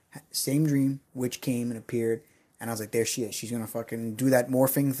 Same dream, witch came and appeared, and I was like, there she is. She's gonna fucking do that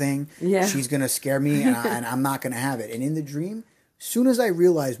morphing thing. Yeah. She's gonna scare me, and I'm not gonna have it. And in the dream, as soon as I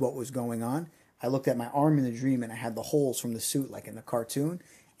realized what was going on, I looked at my arm in the dream, and I had the holes from the suit, like in the cartoon.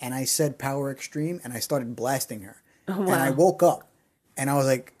 And I said power extreme, and I started blasting her. Oh, wow. And I woke up, and I was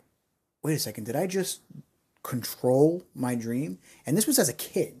like, wait a second, did I just control my dream? And this was as a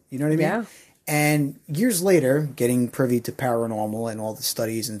kid, you know what I mean? Yeah. And years later, getting privy to paranormal and all the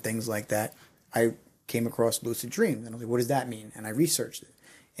studies and things like that, I came across lucid dreams. And I was like, what does that mean? And I researched it.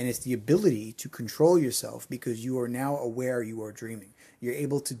 And it's the ability to control yourself because you are now aware you are dreaming. You're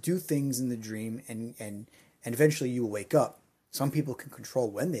able to do things in the dream, and eventually you will wake up. Some people can control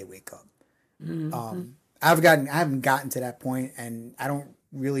when they wake up. Mm-hmm. I haven't gotten to that point, and I don't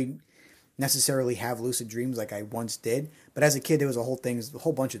really necessarily have lucid dreams like I once did. But as a kid, there was a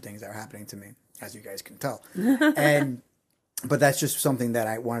whole bunch of things that were happening to me, as you guys can tell. But that's just something that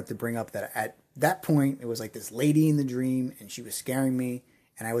I wanted to bring up. That at that point, it was like this lady in the dream, and she was scaring me,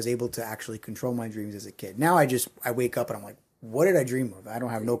 and I was able to actually control my dreams as a kid. Now I wake up and I'm like, what did I dream of? I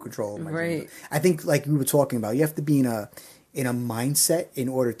don't have no control of my dreams. I think, like we were talking about, you have to be in a mindset in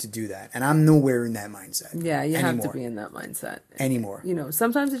order to do that. And I'm nowhere in that mindset. Yeah, you have to be in that mindset. Anymore.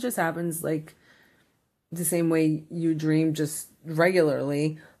 Sometimes it just happens like the same way you dream just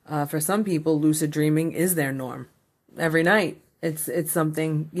regularly. For some people, lucid dreaming is their norm. Every night. It's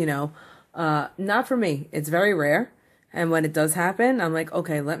something, not for me. It's very rare. And when it does happen, I'm like,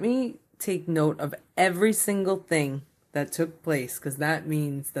 okay, let me take note of every single thing that took place, because that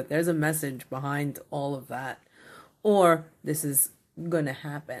means that there's a message behind all of that, or this is gonna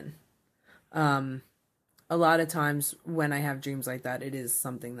happen. A lot of times when I have dreams like that, it is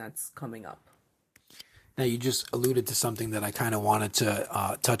something that's coming up. Now, you just alluded to something that I kind of wanted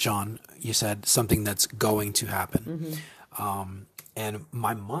to touch on. You said something that's going to happen. Mm-hmm. And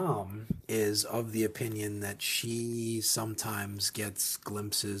my mom is of the opinion that she sometimes gets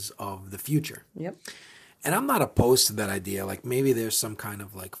glimpses of the future. Yep. And I'm not opposed to that idea. Like maybe there's some kind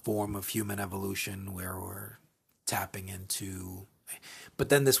of like form of human evolution where we're tapping into, but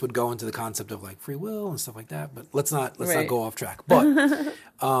then this would go into the concept of like free will and stuff like that. But let's not go off track. But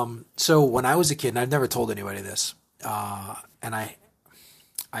so when I was a kid, and I've never told anybody this, and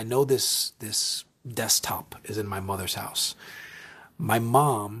I know this desktop is in my mother's house. My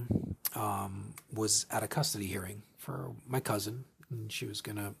mom was at a custody hearing for my cousin. And she was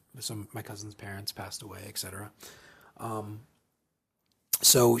my cousin's parents passed away, etc.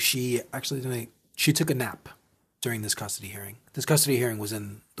 So she took a nap during this custody hearing. This custody hearing was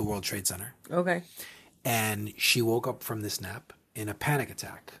in the World Trade Center. Okay. And she woke up from this nap in a panic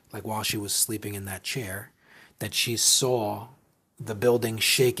attack, like while she was sleeping in that chair, that she saw the building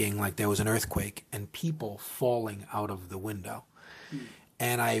shaking like there was an earthquake and people falling out of the window.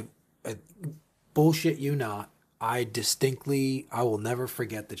 And I bullshit you not, I will never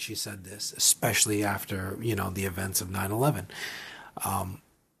forget that she said this, especially after, the events of 9/11.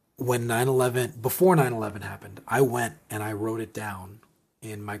 Before 9/11 happened, I went and I wrote it down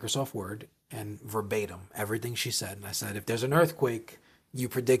in Microsoft Word and verbatim, everything she said. And I said, if there's an earthquake, you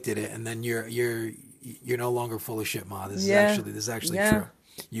predicted it, and then you're no longer full of shit, Ma. This is actually true.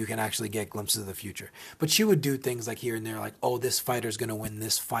 You can actually get glimpses of the future. But she would do things like here and there, like, oh, this fighter's going to win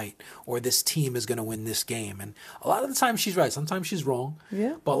this fight, or this team is going to win this game. And a lot of the time she's right. Sometimes she's wrong.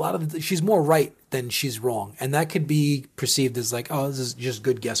 Yeah. But she's more right than she's wrong. And that could be perceived as like, oh, this is just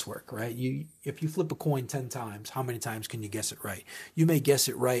good guesswork, right? If you flip a coin 10 times, how many times can you guess it right? You may guess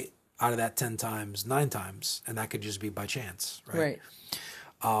it right out of that 10 times, 9 times, and that could just be by chance, right?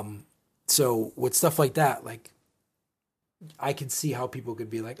 Right. So with stuff like that, like, I can see how people could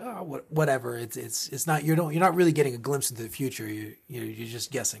be like, oh, whatever. It's not, you're not really getting a glimpse into the future. You're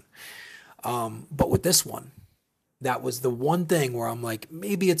just guessing. But with this one, that was the one thing where I'm like,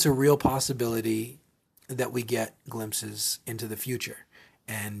 maybe it's a real possibility that we get glimpses into the future.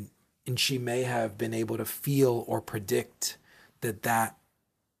 And she may have been able to feel or predict that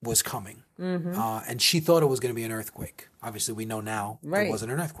was coming. And she thought it was going to be an earthquake. Obviously, we know now it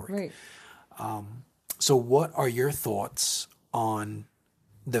wasn't an earthquake. Right. So what are your thoughts on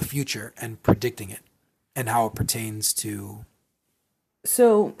the future and predicting it and how it pertains to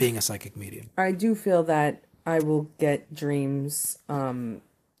being a psychic medium? I do feel that I will get dreams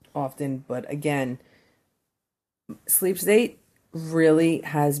often, but again, sleep state really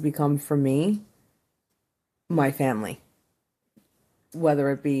has become for me my family. Whether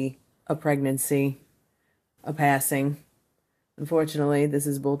it be a pregnancy, a passing. Unfortunately, this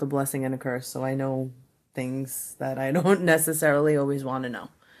is both a blessing and a curse, so I know things that I don't necessarily always want to know.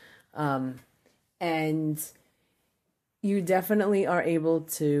 And you definitely are able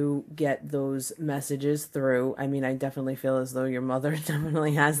to get those messages through. I mean, I definitely feel as though your mother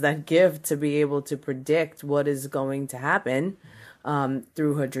definitely has that gift to be able to predict what is going to happen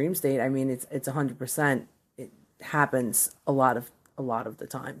through her dream state. I mean, it's 100%. It happens a lot of the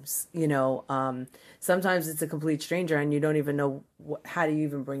times, you know. Sometimes it's a complete stranger and you don't even know how do you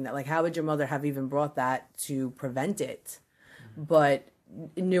even bring that, like how would your mother have even brought that to prevent it, but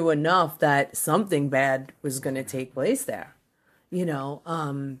knew enough that something bad was going to take place there, you know.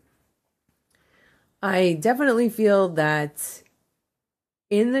 I definitely feel that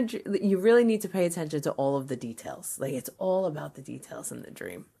you really need to pay attention to all of the details. Like it's all about the details in the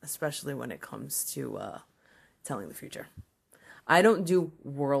dream, especially when it comes to telling the future. I don't do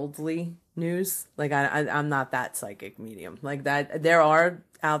worldly news. Like I'm not that psychic medium like that. There are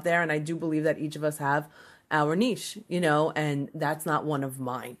out there, and I do believe that each of us have our niche, you know, and that's not one of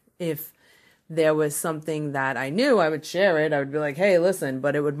mine. If there was something that I knew, I would share it. I would be like, hey, listen,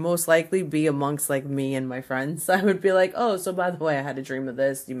 but it would most likely be amongst like me and my friends. I would be like, oh, so by the way, I had a dream of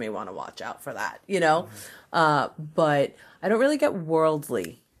this. You may want to watch out for that, you know? But I don't really get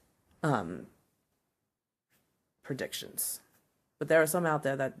worldly predictions. But there are some out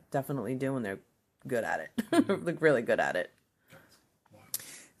there that definitely do, and they're good at it. Like really good at it.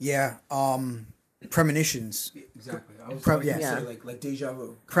 Yeah. Premonitions. Exactly. I was going to yeah. say like deja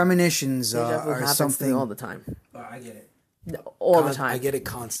vu. Premonitions Deja vu are happens something to me all the time. I get it. All the time. I get it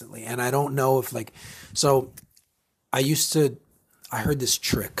constantly. And I don't know if so I heard this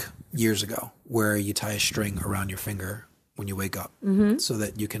trick years ago where you tie a string around your finger when you wake up so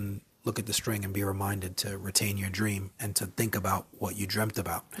that you can look at the string and be reminded to retain your dream and to think about what you dreamt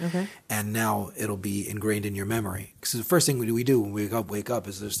about. Okay. And now it'll be ingrained in your memory. Because the first thing we do when we wake up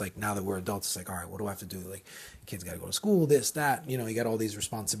is just like, now that we're adults, it's like, all right, what do I have to do? Like, kids got to go to school, this, that, you know, you got all these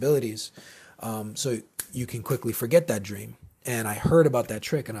responsibilities. So you can quickly forget that dream. And I heard about that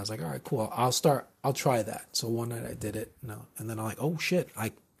trick and I was like, all right, cool. I'll try that. So one night I did it. And then I'm like, oh shit.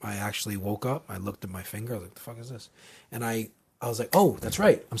 I actually woke up. I looked at my finger. I was like, the fuck is this? And I was like, oh, that's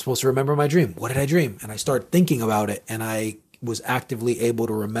right. I'm supposed to remember my dream. What did I dream? And I started thinking about it, and I was actively able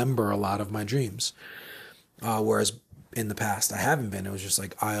to remember a lot of my dreams. Whereas in the past, I haven't been. It was just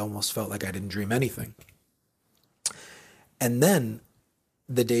like I almost felt like I didn't dream anything. And then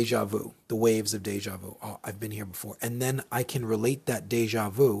the deja vu, the waves of deja vu. Oh, I've been here before. And then I can relate that deja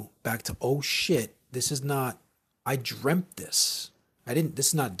vu back to, oh shit, I dreamt this. This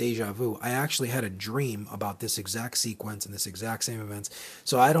is not deja vu. I actually had a dream about this exact sequence and this exact same events.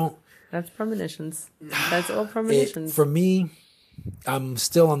 So That's premonitions. That's all premonitions. For me, I'm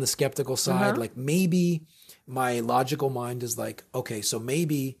still on the skeptical side. Like maybe my logical mind is like, okay, so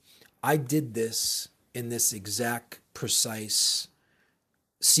maybe I did this in this exact precise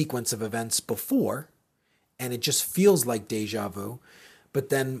sequence of events before, and it just feels like deja vu. But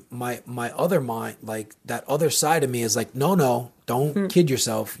then my other mind, like that other side of me is like, no, don't kid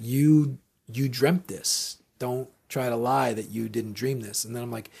yourself. You dreamt this. Don't try to lie that you didn't dream this. And then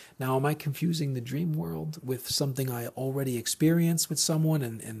I'm like, now am I confusing the dream world with something I already experienced with someone?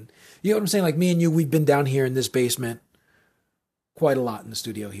 And you know what I'm saying? Like me and you, we've been down here in this basement quite a lot in the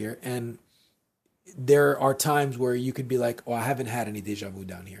studio here. And there are times where you could be like, oh, I haven't had any deja vu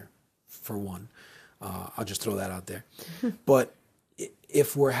down here, for one. I'll just throw that out there. But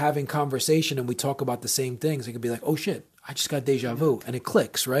if we're having conversation and we talk about the same things, it could be like, oh shit, I just got deja vu, and it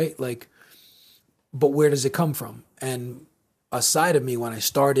clicks, right? Like, but where does it come from? And a side of me, when I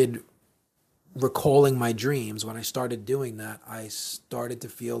started recalling my dreams, when I started doing that, I started to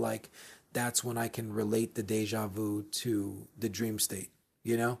feel like that's when I can relate the deja vu to the dream state,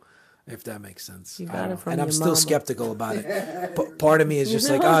 you know? If that makes sense. You got it from and I'm your still mama. Skeptical about it. Part of me is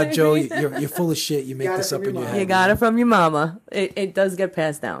just like, Joe, you're full of shit. You make this up in your head. You got it from your mama. It does get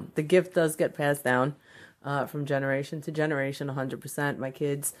passed down. The gift does get passed down. from generation to generation, 100%. My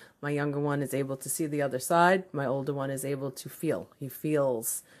kids, my younger one is able to see the other side. My older one is able to feel. He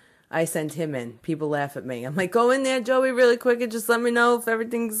feels. I send him in. People laugh at me. I'm like, go in there, Joey, really quick, and just let me know if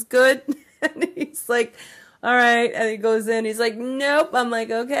everything's good. And he's like, all right. And he goes in. He's like, nope. I'm like,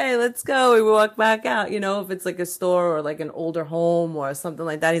 okay, let's go. We walk back out. You know, if it's like a store or like an older home or something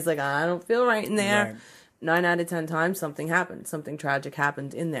like that, he's like, I don't feel right in there. Right. 9 out of 10 times, something happened. Something tragic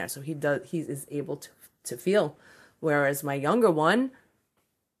happened in there. So he is able to feel. Whereas my younger one,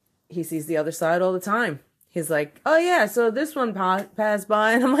 he sees the other side all the time. He's like, oh, yeah, so this one passed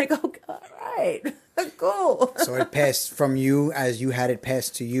by. And I'm like, oh, all right, cool. So it passed from you as you had it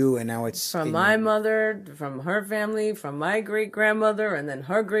passed to you, and now it's... From my mother, from her family, from my great-grandmother, and then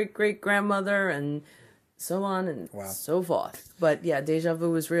her great-great-grandmother, and so on and so forth. But, yeah, deja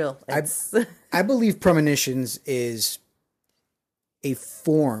vu is real. I believe premonitions is a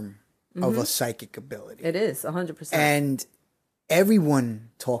form of a psychic ability. It is, 100%. And... everyone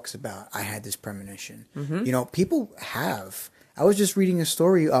talks about, I had this premonition. Mm-hmm. You know, people have. I was just reading a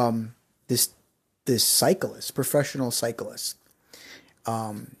story. This cyclist, professional cyclist,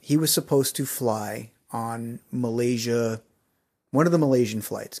 he was supposed to fly on Malaysia, one of the Malaysian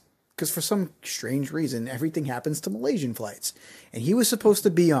flights, because for some strange reason, everything happens to Malaysian flights. And he was supposed to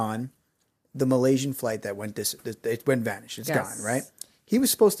be on the Malaysian flight that it went vanished. It's gone, right? He was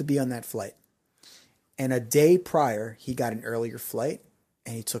supposed to be on that flight. And a day prior, he got an earlier flight,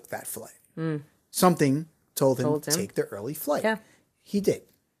 and he took that flight. Something told him to take the early flight. Yeah. He did.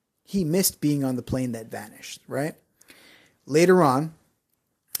 He missed being on the plane that vanished, right? Later on,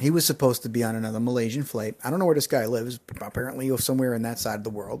 he was supposed to be on another Malaysian flight. I don't know where this guy lives, apparently somewhere in that side of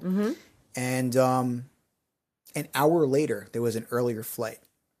the world. Mm-hmm. And an hour later, there was an earlier flight.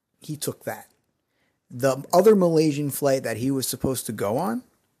 He took that. The other Malaysian flight that he was supposed to go on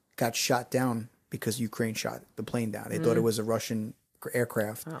got shot down because Ukraine shot the plane down. They thought it was a Russian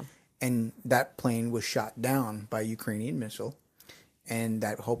aircraft. Oh. And that plane was shot down by a Ukrainian missile. And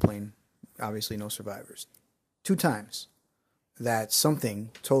that whole plane, obviously no survivors. 2 times that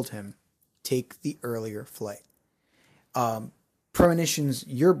something told him, take the earlier flight. Premonitions,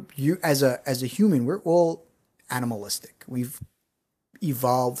 you as a human, we're all animalistic. We've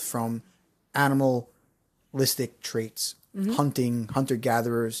evolved from animalistic traits, hunting,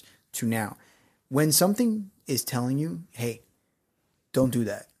 hunter-gatherers, to now. When something is telling you, hey, don't do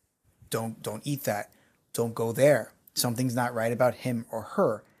that. Don't eat that. Don't go there. Something's not right about him or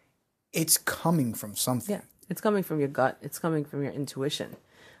her. It's coming from something. Yeah, it's coming from your gut. It's coming from your intuition.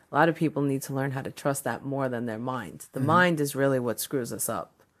 A lot of people need to learn how to trust that more than their mind. The mind is really what screws us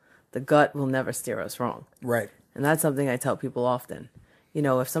up. The gut will never steer us wrong. Right. And that's something I tell people often. You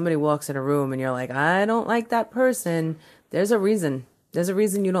know, if somebody walks in a room and you're like, I don't like that person, there's a reason. There's a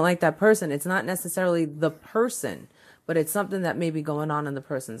reason you don't like that person. It's not necessarily the person, but it's something that may be going on in the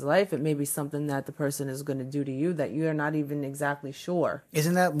person's life. It may be something that the person is going to do to you that you're not even exactly sure.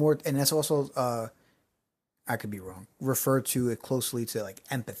 Isn't that more, and that's also, I could be wrong, refer to it closely to like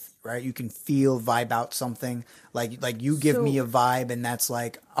empathy, right? You can vibe out something. Like you give me a vibe and that's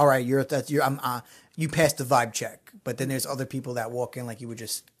like, all right, you passed the vibe check. But then there's other people that walk in, like you were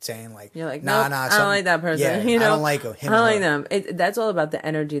just saying, like, you're like, nah, I don't like that person. Yeah, you know? I don't like him. I don't like them. That's all about the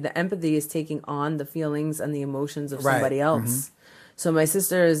energy. The empathy is taking on the feelings and the emotions of somebody else. Mm-hmm. So my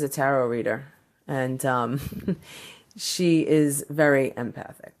sister is a tarot reader, and she is very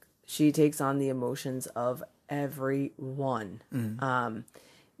empathic. She takes on the emotions of everyone.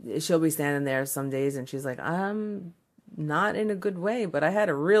 Mm-hmm. She'll be standing there some days, and she's like, I'm not in a good way, but I had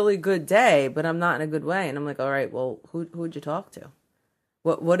a really good day, but I'm not in a good way. And I'm like, all right, well, who'd you talk to?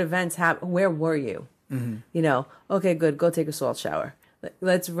 What events happened? Where were you? Mm-hmm. You know, okay, good. Go take a salt shower.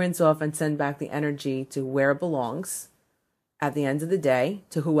 Let's rinse off and send back the energy to where it belongs at the end of the day,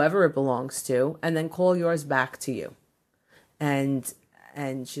 to whoever it belongs to, and then call yours back to you. And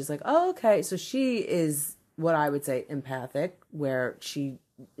she's like, oh, okay. So she is what I would say empathic, where she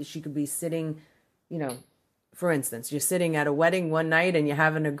could be sitting, you know, for instance, you're sitting at a wedding one night and you're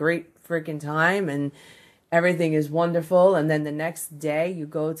having a great freaking time and everything is wonderful. And then the next day you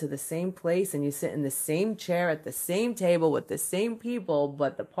go to the same place and you sit in the same chair at the same table with the same people.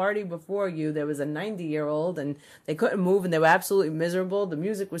 But the party before you, there was a 90-year-old and they couldn't move and they were absolutely miserable. The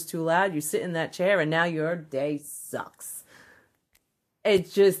music was too loud. You sit in that chair and now your day sucks.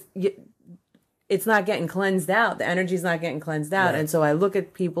 It's just... it's not getting cleansed out. The energy's not getting cleansed out. Right. And so I look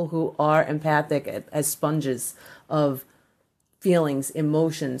at people who are empathic as sponges of feelings,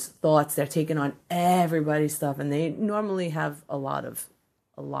 emotions, thoughts. They're taking on everybody's stuff. And they normally have a lot of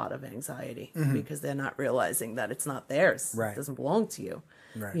anxiety because they're not realizing that it's not theirs. Right. It doesn't belong to you.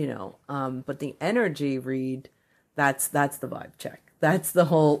 Right. you know. But the energy read, that's the vibe check. That's the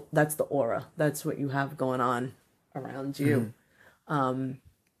aura. That's what you have going on around you. And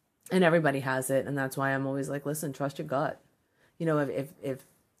everybody has it. And that's why I'm always like, listen, trust your gut. You know, if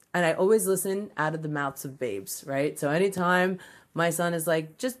and I always listen out of the mouths of babes, right? So anytime my son is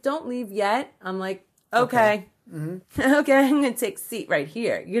like, just don't leave yet, I'm like, okay. Okay, I'm going to take a seat right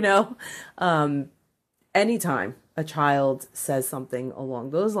here, you know? Anytime a child says something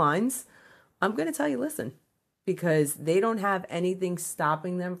along those lines, I'm going to tell you, listen, because they don't have anything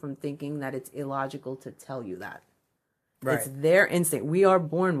stopping them from thinking that it's illogical to tell you that. Right. It's their instinct. We are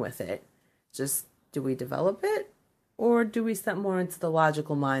born with it. Just, do we develop it? Or do we step more into the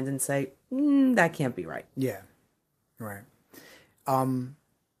logical mind and say, that can't be right? Yeah. Right.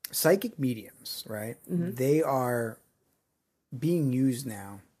 Psychic mediums, right? They are being used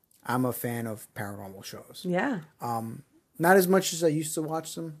now. I'm a fan of paranormal shows. Yeah. Not as much as I used to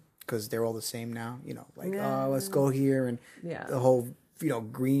watch them because they're all the same now. You know, like, let's go here and the whole, you know,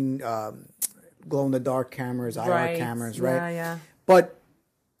 green glow in the dark cameras, IR cameras, right? Yeah. But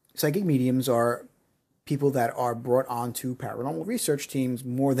psychic mediums are people that are brought onto paranormal research teams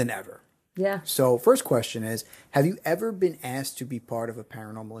more than ever. Yeah. So first question is, have you ever been asked to be part of a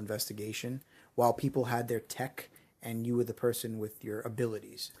paranormal investigation while people had their tech and you were the person with your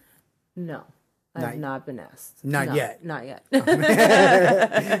abilities? No. I have not been asked. Not yet. Not yet.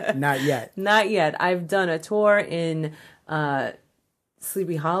 Not yet. Not yet. I've done a tour in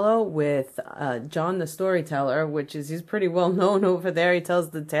Sleepy Hollow with John the Storyteller, he's pretty well known over there. He tells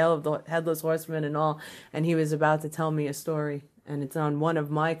the tale of the Headless Horseman and all, and he was about to tell me a story, and it's on one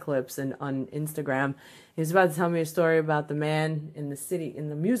of my clips and on Instagram. He was about to tell me a story about the man in the city, in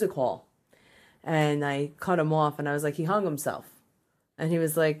the music hall, and I cut him off, and I was like, he hung himself, and he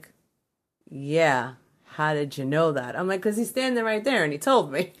was like, yeah. How did you know that? I'm like, because he's standing right there and he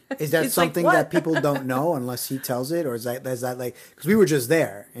told me. Is that something that people don't know unless he tells it? Or is that like, because we were just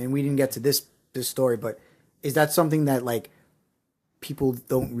there and we didn't get to this story, but is that something that like people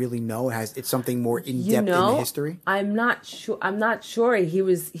don't really know? It's something more in depth in the history? I'm not sure. He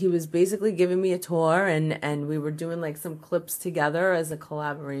was basically giving me a tour and we were doing like some clips together as a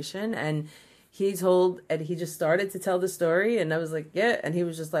collaboration, and he just started to tell the story, and I was like, yeah, and he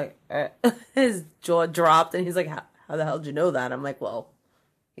was just like, his jaw dropped, and he's like, how the hell did you know that? I'm like, well,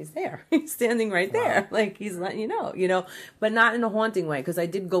 he's there. He's standing right there. Like, he's letting you know, but not in a haunting way, because I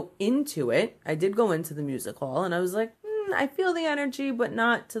did go into it. I did go into the music hall, and I was like, I feel the energy, but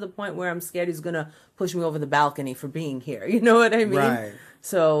not to the point where I'm scared he's going to push me over the balcony for being here. You know what I mean? Right.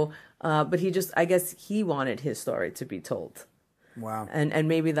 So, but I guess he wanted his story to be told. Wow. And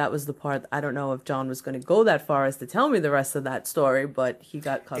maybe that was the part. I don't know if John was going to go that far as to tell me the rest of that story, but he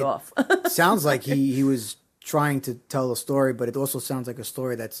got cut off. Sounds like he was trying to tell a story, but it also sounds like a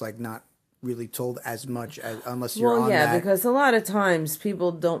story that's like not really told as much as unless you're on that. Well, yeah, because a lot of times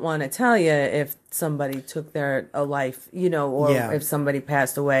people don't want to tell you if somebody took a life, or if somebody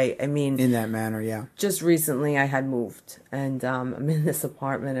passed away. I mean, in that manner, yeah. Just recently I had moved, and I'm in this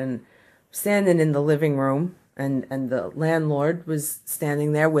apartment and standing in the living room. And the landlord was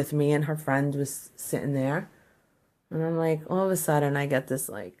standing there with me, and her friend was sitting there. And I'm like, all of a sudden, I get this,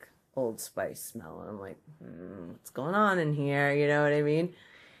 like, Old Spice smell. And I'm like, what's going on in here? You know what I mean?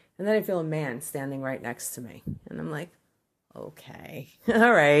 And then I feel a man standing right next to me. And I'm like, okay,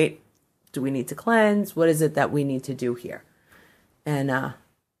 all right. Do we need to cleanse? What is it that we need to do here? And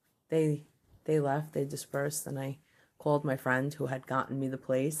they left. They dispersed. And I called my friend who had gotten me the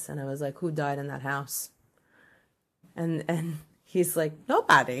place. And I was like, who died in that house? And he's like,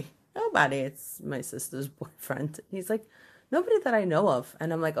 nobody, it's my sister's boyfriend. He's like, nobody that I know of.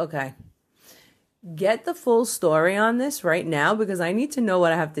 And I'm like, okay, get the full story on this right now, because I need to know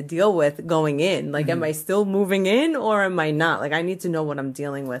what I have to deal with going in. Like, am I still moving in or am I not? Like, I need to know what I'm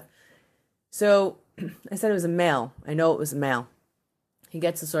dealing with. So I said it was a male. I know it was a male. He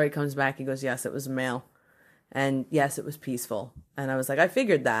gets the story, comes back. He goes, yes, it was a male. And yes, it was peaceful. And I was like, I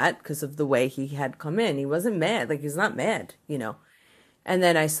figured that because of the way he had come in. He wasn't mad. Like, he's not mad, And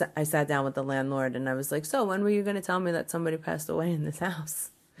then I sat down with the landlord and I was like, so when were you going to tell me that somebody passed away in this house?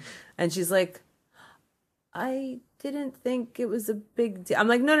 And she's like, I didn't think it was a big deal. I'm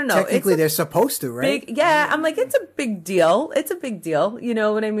like, no. Technically, they're supposed to, right? I'm like, it's a big deal. It's a big deal. You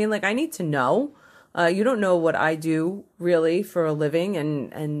know what I mean? Like, I need to know. You don't know what I do really for a living,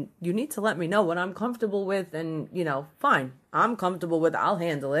 and you need to let me know what I'm comfortable with, and, fine. I'm comfortable with it. I'll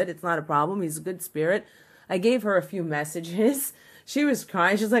handle it. It's not a problem. He's a good spirit. I gave her a few messages. She was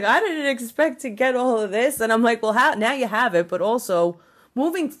crying. She's like, I didn't expect to get all of this. And I'm like, well, now you have it, but also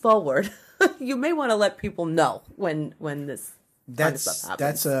moving forward, you may want to let people know when this kind of stuff happens.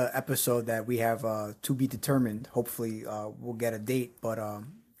 That's a episode that we have to be determined. Hopefully, we'll get a date. But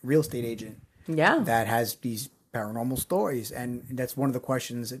real estate agent, that has these paranormal stories, and that's one of the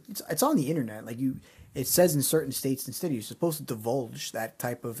questions. It's on the internet. Like it says in certain states and cities, you're supposed to divulge that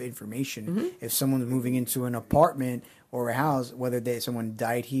type of information. If someone's moving into an apartment or a house, whether someone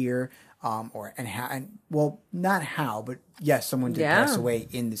died here, not how, but yes, someone did pass away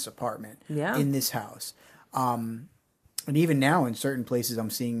in this apartment, in this house. And even now in certain places, I'm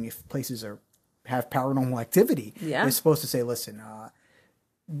seeing if places have paranormal activity, they're supposed to say, listen,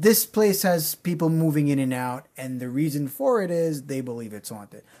 this place has people moving in and out, and the reason for it is they believe it's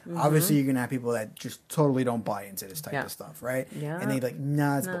haunted. Obviously, you're going to have people that just totally don't buy into this type of stuff, right? Yeah. And they're like,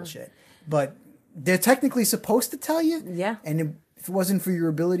 nah, it's bullshit. But they're technically supposed to tell you. Yeah. And if it wasn't for your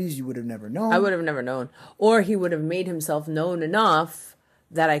abilities, you would have never known. I would have never known. Or he would have made himself known enough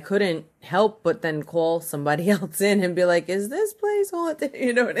that I couldn't help but then call somebody else in and be like, is this place haunted?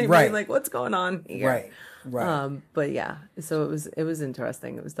 You know what I mean? Like, what's going on here? Right. But yeah, so it was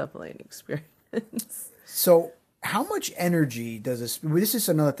interesting. It was definitely an experience. So how much energy does this is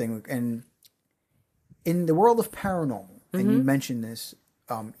another thing, and in the world of paranormal, and you mentioned this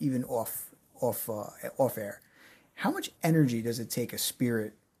even off air, how much energy does it take a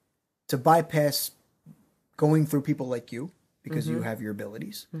spirit to bypass going through people like you because you have your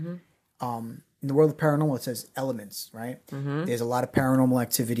abilities? In the world of paranormal, it says elements, right? There's a lot of paranormal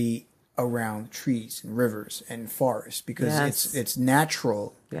activity around trees and rivers and forests because it's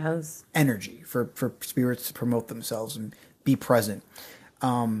natural energy for spirits to promote themselves and be present.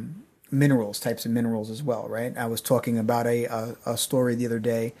 Types of minerals as well, right? I was talking about a story the other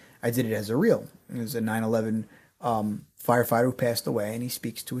day. I did it as a reel. It was a 9/11 firefighter who passed away, and he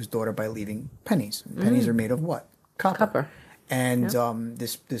speaks to his daughter by leaving pennies. And pennies are made of what? Copper. And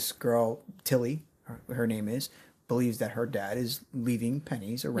this girl, Tilly, her name is, believes that her dad is leaving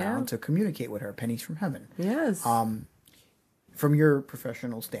pennies around to communicate with her, pennies from heaven. Yes. From your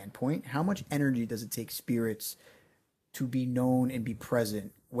professional standpoint, how much energy does it take spirits to be known and be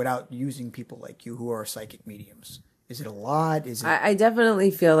present without using people like you who are psychic mediums? Is it a lot? Is it? I definitely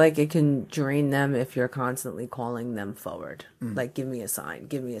feel like it can drain them if you're constantly calling them forward. Like, give me a sign,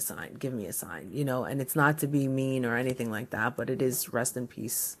 give me a sign, give me a sign, you know, and it's not to be mean or anything like that, but it is rest in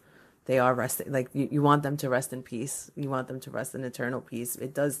peace. They are resting. Like, you want them to rest in peace. You want them to rest in eternal peace.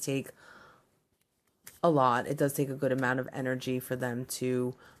 It does take a lot. It does take a good amount of energy for them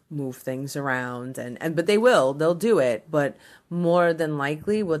to move things around, but they'll do it. But more than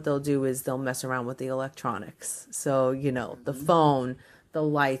likely what they'll do is they'll mess around with the electronics. So, you know, the phone, the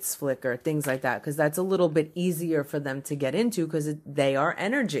lights flicker, things like that, because that's a little bit easier for them to get into because they are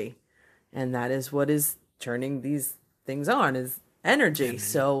energy. And that is what is turning these things on, is energy.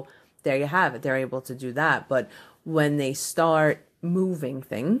 So there you have it. They're able to do that. But when they start moving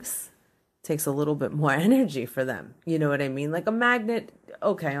things, it takes a little bit more energy for them. You know what I mean? Like a magnet,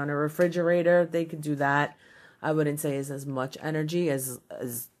 okay, on a refrigerator, they could do that. I wouldn't say is as much energy as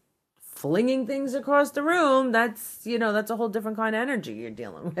flinging things across the room. That's a whole different kind of energy you're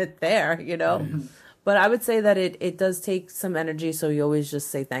dealing with there, you know? But I would say that it does take some energy. So you always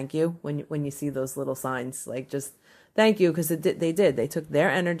just say thank you when you see those little signs, like just thank you, because they took their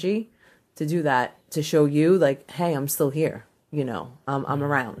energy to do that, to show you like, hey, I'm still here, you know, I'm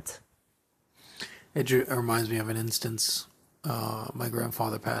around. It reminds me of an instance. My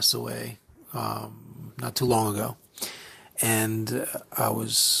grandfather passed away not too long ago, and I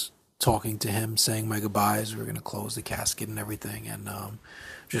was talking to him, saying my goodbyes. We were going to close the casket and everything, and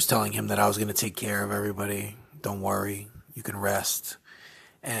just telling him that I was going to take care of everybody. Don't worry, you can rest.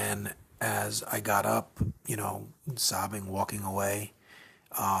 And as I got up, you know, sobbing, walking away,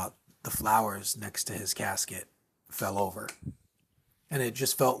 the flowers next to his casket fell over. And it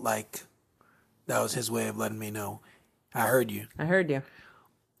just felt like that was his way of letting me know, I heard you. I heard you.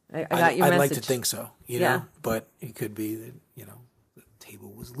 I got your message. I'd like to think so, you know, but it could be that, you know, the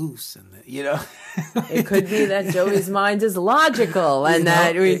table was loose and, you know. It could be that Joey's mind is logical and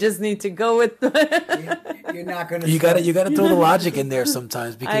that we just need to go with You're not going to. You got to throw the logic in there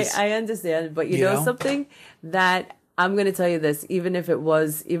sometimes, because I understand, but you know something, that I'm going to tell you this, even if it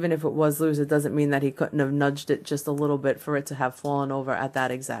was loose, it doesn't mean that he couldn't have nudged it just a little bit for it to have fallen over at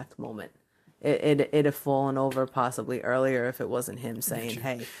that exact moment. It'd have fallen over possibly earlier if it wasn't him saying,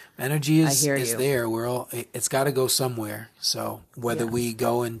 "Hey, energy is there. It's got to go somewhere. So whether we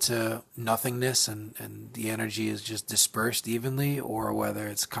go into nothingness and the energy is just dispersed evenly, or whether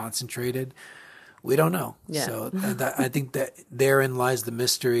it's concentrated, we don't know. Yeah. So I think that therein lies the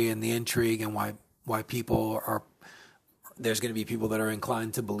mystery and the intrigue, and why people are there's going to be people that are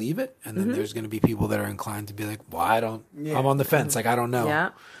inclined to believe it, and then there's going to be people that are inclined to be like, well, I'm on the fence. Like, I don't know. Yeah.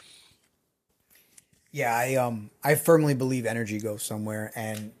 Yeah, I firmly believe energy goes somewhere,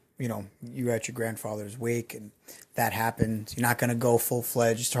 and you're at your grandfather's wake, and that happened. You're not going to go full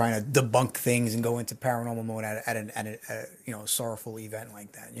fledged trying to debunk things and go into paranormal mode at a sorrowful event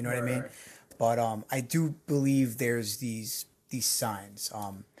like that. You know what I mean? But I do believe there's these signs.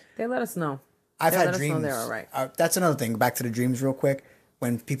 They let us know. I've had dreams. They're all right. That's another thing. Back to the dreams real quick.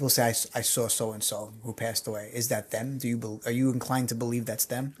 When people say I saw so and so who passed away, is that them? Are you inclined to believe that's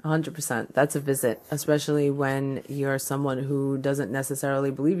them? 100%. That's a visit, especially when you're someone who doesn't necessarily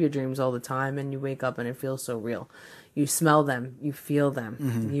believe your dreams all the time, and you wake up and it feels so real. You smell them, you feel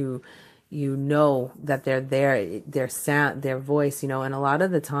them, you know that they're there, their sound, their voice, and a lot of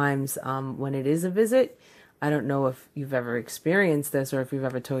the times when it is a visit, I don't know if you've ever experienced this or if you've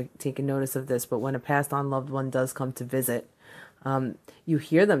ever taken notice of this, but when a passed on loved one does come to visit, you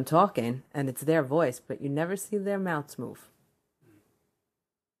hear them talking and it's their voice, but you never see their mouths move.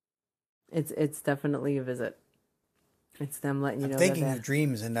 It's definitely a visit. It's them letting you know. Thinking of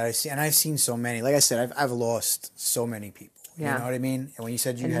dreams, and I've seen so many. Like I said, I've lost so many people. Yeah. You know what I mean? And when you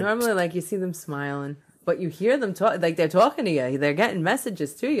said normally, like, you see them smiling, but you hear them talk, like they're talking to you. They're getting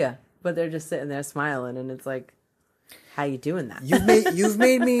messages to you, but they're just sitting there smiling, and it's like, how you doing that? You've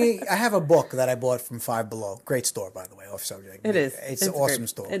made me. I have a book that I bought from Five Below. Great store, by the way. Off subject. It is. It's an awesome great.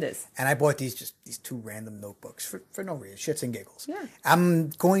 store. It is. And I bought these two random notebooks for no reason, shits and giggles. Yeah. I'm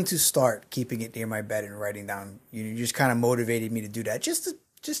going to start keeping it near my bed and writing down. You just kind of motivated me to do that, just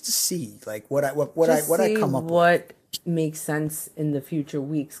to see like what I come up with. What makes sense in the future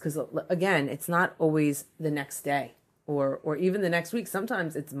weeks, because again, it's not always the next day or even the next week.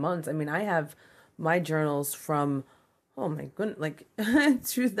 Sometimes it's months. I mean, I have my journals from, oh my goodness, like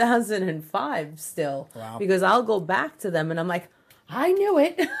 2005 still. Wow. Because I'll go back to them and I'm like, I knew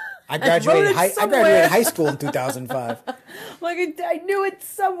it. I graduated high school in 2005. Like, I knew it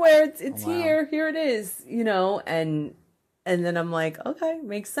somewhere. It's wow. here it is, and then I'm like, okay,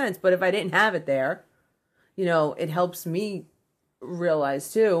 makes sense. But if I didn't have it there, it helps me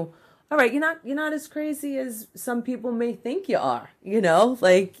realize too, all right, you're not as crazy as some people may think you are,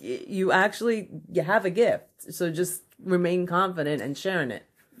 like you have a gift. So just remain confident and sharing it.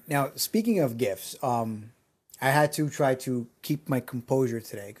 Now, speaking of gifts, I had to try to keep my composure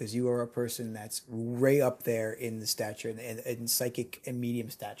today because you are a person that's way up there in the stature in psychic and medium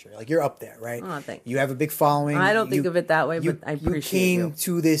stature. Like, you're up there, right? Oh, thank you. You have a big following. I don't think of it that way, but I appreciate you. You came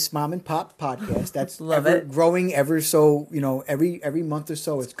to this mom and pop podcast that's Love it. Growing ever so, every month or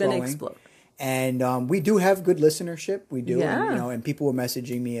so it's growing. Gonna explode. And we do have good listenership. We do. Yeah. And people were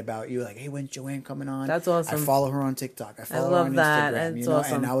messaging me about you, like, hey, when's Joanne coming on? That's awesome. I follow her on TikTok. I follow her on that. Instagram. That's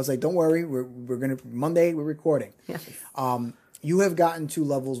awesome. And I was like, don't worry, we're gonna Monday we're recording. Yes. You have gotten to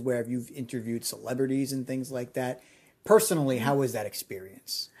levels where you've interviewed celebrities and things like that. Personally, how was that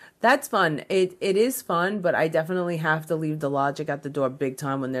experience? That's fun. It is fun, but I definitely have to leave the logic at the door big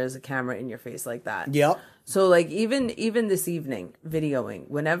time when there's a camera in your face like that. Yep. So like even this evening, videoing,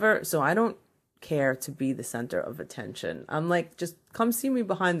 whenever, so I don't care to be the center of attention. I'm like, just come see me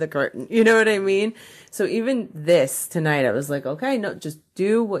behind the curtain. You know what I mean? So even this tonight, I was like, okay, no, just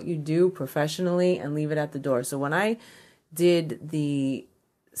do what you do professionally and leave it at the door. So when I did the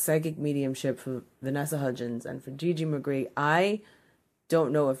psychic mediumship for Vanessa Hudgens and for Gigi McGree, I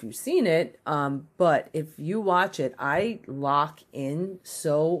don't know if you've seen it, but if you watch it, I lock in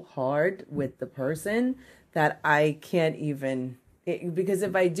so hard with the person that I can't even, because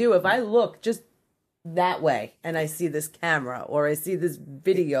if I look just that way and I see this camera or I see this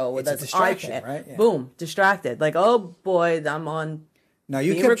video with this iPad, right? Yeah. Boom, distracted. Like, oh boy, I'm on. No,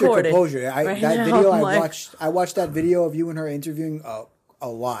 you being kept recorded. your composure. I watched that video of you and her interviewing a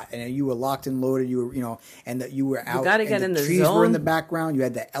lot, and you were locked and loaded. You were, and that you were out. You gotta get in the trees zone. were in the background. You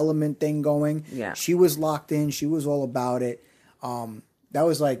had the element thing going. Yeah, she was locked in. She was all about it. That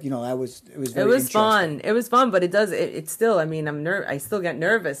was like, it was very It was fun. It was fun, but it's still, I mean, I still get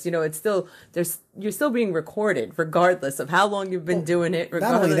nervous. It's still, you're still being recorded regardless of how long you've been doing it.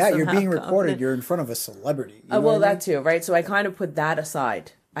 Not only that, you're being recorded. Confident. You're in front of a celebrity. That too, right? So I kind of put that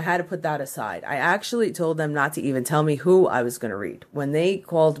aside. I had to put that aside. I actually told them not to even tell me who I was going to read. When they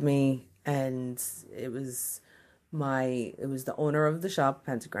called me, and it was the owner of the shop,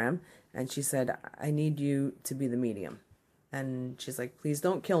 Pentagram, and she said, I need you to be the medium. And she's like, please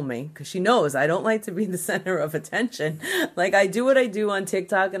don't kill me, because she knows I don't like to be the center of attention. Like, I do what I do on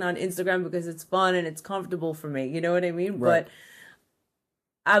TikTok and on Instagram because it's fun and it's comfortable for me. You know what I mean? Right. But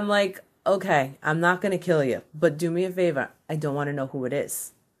I'm like, okay, I'm not going to kill you, but do me a favor. I don't want to know who it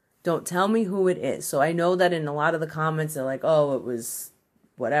is. Don't tell me who it is. So I know that in a lot of the comments, they're like, oh, it was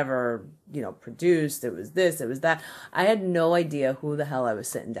whatever, produced. It was this, it was that. I had no idea who the hell I was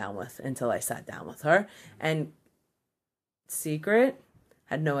sitting down with until I sat down with her. And secret,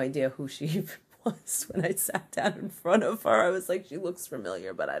 had no idea who she even was when I sat down in front of her. I was like, she looks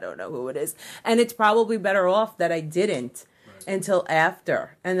familiar, but I don't know who it is. And it's probably better off that I didn't until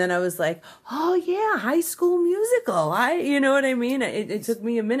after. And then I was like, oh yeah, High School Musical. You know what I mean? It took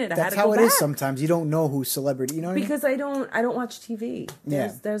me a minute. I had to go back. That's how it is sometimes. You don't know who's celebrity. You know what because I mean? I don't watch TV.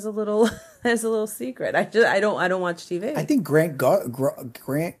 Yeah. There's a little secret. I don't watch TV. I think Grant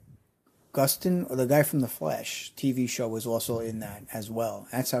Gustin, or the guy from The Flash TV show, was also in that as well.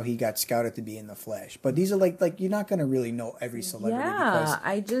 That's how he got scouted to be in The Flash. But these are like you're not going to really know every celebrity. Yeah, because,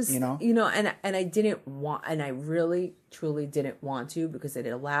 I just, and I didn't want, and I really, truly didn't want to, because it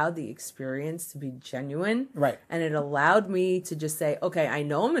allowed the experience to be genuine. Right. And it allowed me to just say, okay, I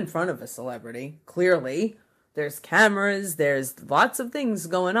know I'm in front of a celebrity, clearly. There's cameras, there's lots of things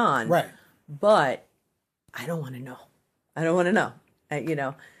going on. Right. But I don't want to know. I don't want to know,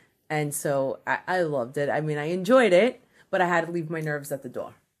 And so I loved it. I mean, I enjoyed it, but I had to leave my nerves at the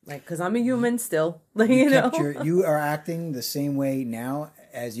door. Like, because I'm a human still. You are acting the same way now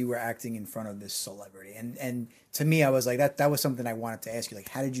as you were acting in front of this celebrity. And to me, I was like, that was something I wanted to ask you. Like,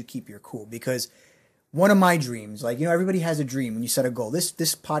 how did you keep your cool? Because one of my dreams, everybody has a dream when you set a goal. This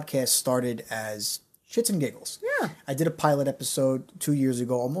podcast started as shits and giggles. Yeah. I did a pilot episode 2 years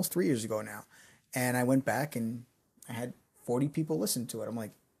ago, almost 3 years ago now. And I went back and I had 40 people listen to it. I'm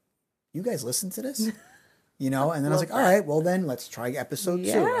like, you guys listen to this? And then I was like, all right, well then let's try episode 2.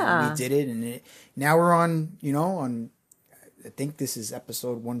 And we did it. And now we're on, I think this is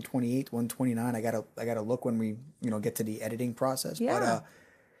episode 128, 129. I gotta look when we, get to the editing process. Yeah.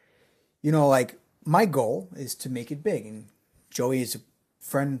 But, my goal is to make it big. And Joey is a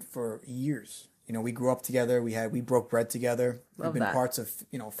friend for years. We grew up together. We broke bread together. We've been parts of,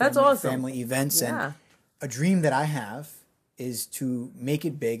 That's awesome. family events. Yeah. And a dream that I have is to make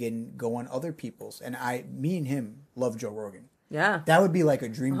it big and go on other people's. And me and him love Joe Rogan. Yeah. That would be like a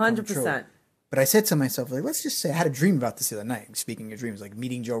dream 100%. come true. But I said to myself, let's just say I had a dream about this the other night. Speaking of dreams,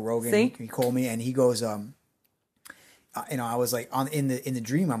 meeting Joe Rogan. See? He called me and he goes, I was like in the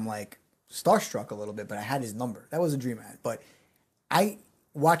dream, I'm like starstruck a little bit, but I had his number. That was a dream I had. But I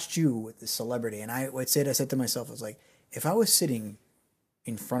watched you with this celebrity, and I said to myself, I was like, if I was sitting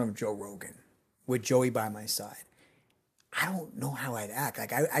in front of Joe Rogan with Joey by my side, I don't know how I'd act.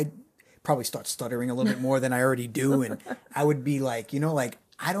 I'd probably start stuttering a little bit more than I already do, and I would be like,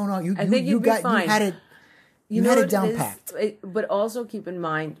 I don't know. You had it down packed. But also keep in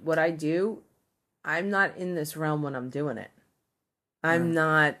mind what I do. I'm not in this realm when I'm doing it. I'm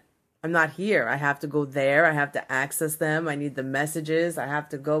not here. I have to go there. I have to access them. I need the messages. I have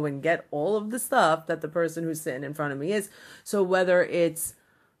to go and get all of the stuff that the person who's sitting in front of me is. So whether it's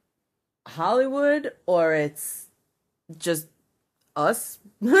Hollywood or it's just us,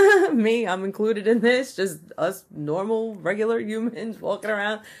 me, I'm included in this, just us normal, regular humans walking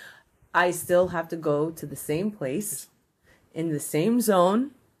around, I still have to go to the same place in the same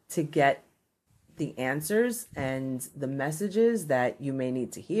zone to get the answers and the messages that you may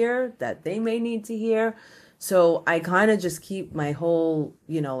need to hear, that they may need to hear. So I kind of just keep my whole,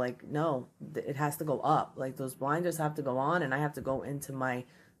 no, it has to go up. Those blinders have to go on, and I have to go into my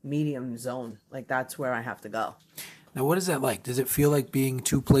medium zone. That's where I have to go. Now, what is that like? Does it feel like being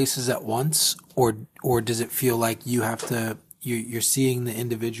two places at once, or does it feel like you have to, you're seeing the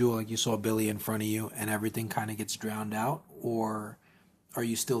individual, like you saw Billy in front of you, and everything kind of gets drowned out? Or are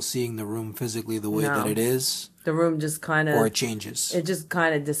you still seeing the room physically the way that it is? The room just kind of... Or it changes? It just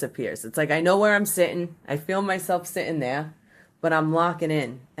kind of disappears. It's like I know where I'm sitting. I feel myself sitting there, but I'm locking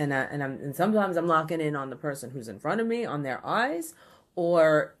in. And sometimes I'm locking in on the person who's in front of me, on their eyes,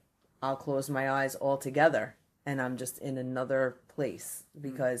 or I'll close my eyes altogether and I'm just in another place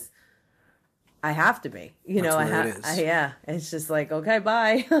because I have to be. It's just like, okay,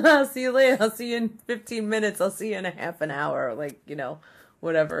 bye. I'll see you later. I'll see you in 15 minutes. I'll see you in a half an hour.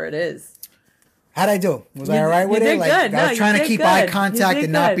 Whatever it is. How'd I do? Was I all right with it? Good. I was trying to keep eye contact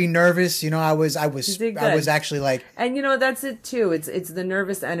and not be nervous. I was actually like. And that's it too. It's the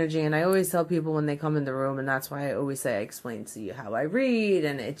nervous energy. And I always tell people when they come in the room, and that's why I always say I explain to you how I read.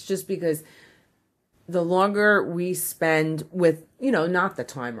 And it's just because the longer we spend with, not the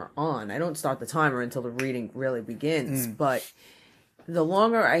timer on. I don't start the timer until the reading really begins. But the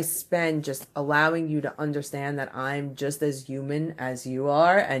longer I spend just allowing you to understand that I'm just as human as you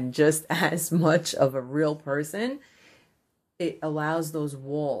are and just as much of a real person, it allows those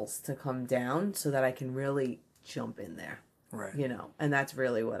walls to come down so that I can really jump in there. Right. You know, and that's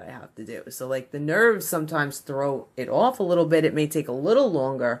really what I have to do. So like the nerves sometimes throw it off a little bit. It may take a little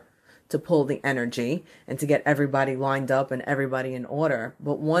longer to pull the energy and to get everybody lined up and everybody in order.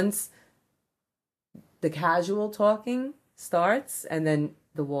 But once the casual talking starts and then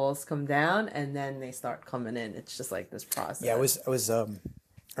the walls come down and then they start coming in, it's just like this process. Yeah,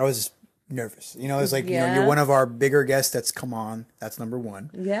 I was nervous. You know, it's like, you know, you're one of our bigger guests that's come on. That's number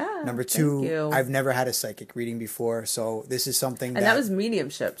one. Yeah. Number two, I've never had a psychic reading before, so this is something and that was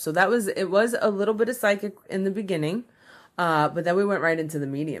mediumship. So it was a little bit of psychic in the beginning, but then we went right into the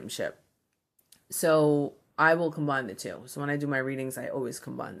mediumship. So I will combine the two. So when I do my readings, I always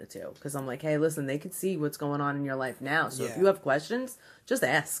combine the two because I'm like, hey, listen, they could see what's going on in your life now. So if you have questions, just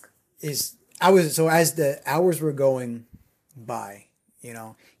ask. As the hours were going by, you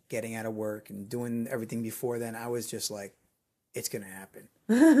know, getting out of work and doing everything before then, I was just like, it's going to happen.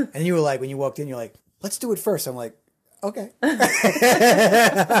 And you were like, when you walked in, you're like, let's do it first. I'm like, okay.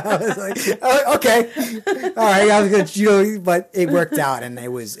 I was like, oh, okay. All right. I was good, you know, but it worked out and it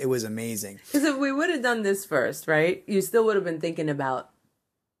was amazing. Because if we would have done this first, right, you still would have been thinking about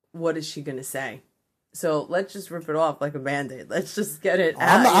what is she going to say? So let's just rip it off like a Band-Aid. Let's just get it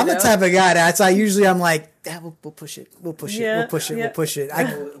out. I'm the type of guy that's I'm like, yeah, we'll push it. We'll push it. We'll push it. We'll push it.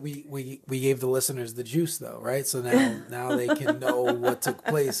 We gave the listeners the juice though, right? So now they can know what took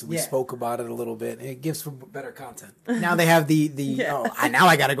place. We spoke about it a little bit. And it gives for better content. Now they have now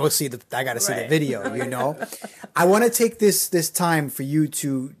I gotta go see the video, you know. I want to take this time for you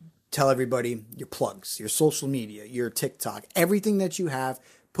to tell everybody your plugs, your social media, your TikTok, everything that you have,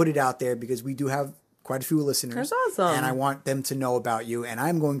 put it out there because we do have quite a few listeners. That's awesome. And I want them to know about you. And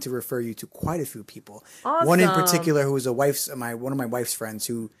I'm going to refer you to quite a few people. Awesome. One in particular who was one of my wife's friends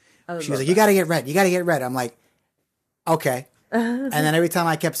who she was like, you got to get red. You got to get red. I'm like, okay. And then every time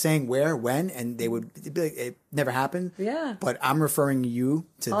I kept saying where, when, and they would be like, it never happened. Yeah. But I'm referring you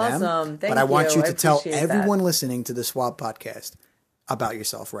to them. Awesome. Thank but I want you I to tell appreciate everyone that. listening to the Swab podcast about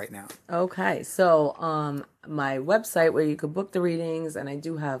yourself right now. Okay. So my website where you could book the readings, and I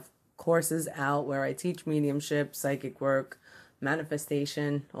do have courses out where I teach mediumship, psychic work,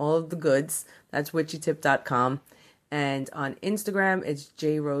 manifestation, all of the goods. That's witchytip.com. And on Instagram, it's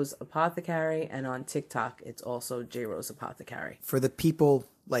JRose Apothecary. And on TikTok, it's also JRose Apothecary. For the people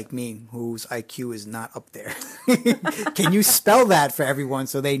like me whose IQ is not up there, can you spell that for everyone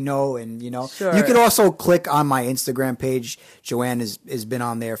so they know? And, you know, Sure. You can also click on my Instagram page. Joanne has been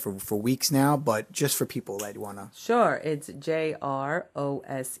on there for weeks now, but just for people that want to. Sure. It's JROSEAPOTHECARY.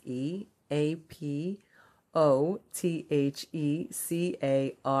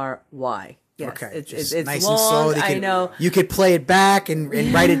 Yes, Okay, it's nice long, and slow. I know. You could play it back and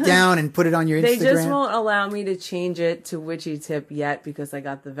write it down and put it on your Instagram. They just won't allow me to change it to Witchy Tip yet because I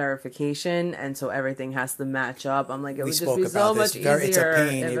got the verification, and so everything has to match up. I'm like, it would just be so much easier. It's a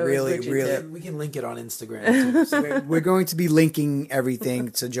pain. If It was really. Tip. We can link it on Instagram too. So We're going to be linking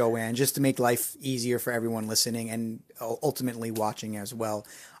everything to Joanne just to make life easier for everyone listening and ultimately watching as well.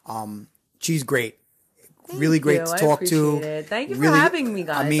 She's great. Really great to talk to. It. Thank you for having me,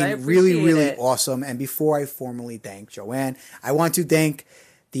 guys. I mean, really awesome. And before I formally thank Joanne, I want to thank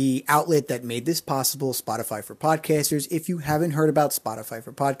the outlet that made this possible, Spotify for Podcasters. If you haven't heard about Spotify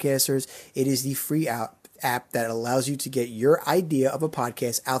for Podcasters, it is the free app that allows you to get your idea of a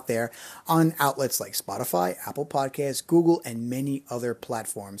podcast out there on outlets like Spotify, Apple Podcasts, Google, and many other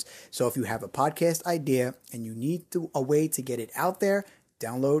platforms. So if you have a podcast idea and you need a way to get it out there,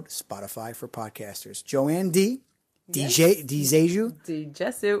 download Spotify for Podcasters. Joanne D. DJ Dizeju.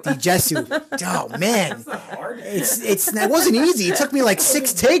 Dijesu. Oh man, it wasn't easy. It took me like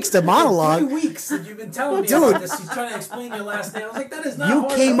 6 takes to monologue. 3 weeks that you've been telling me about this. You're trying to explain your last name. I was like, that is not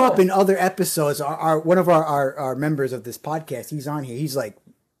hard. You came up in other episodes. One of our members of this podcast, he's on here. He's like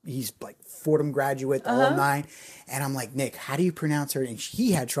Fordham graduate, the whole nine. And I'm like, Nick, how do you pronounce her? And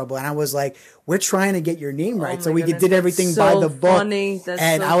he had trouble. And I was like, we're trying to get your name right. So we did everything by the book. Funny.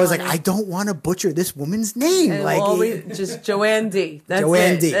 And I was like, I don't want to butcher this woman's name. And just Joanne D. That's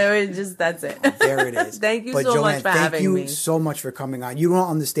Joanne it. D. That's it. There it is. Thank you Joanne, much for having me. Thank you so much for coming on. You don't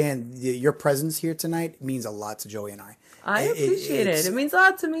understand. Your presence here tonight means a lot to Joey and I. I appreciate it. It means a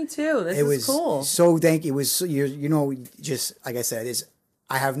lot to me too. This is cool. So just like I said,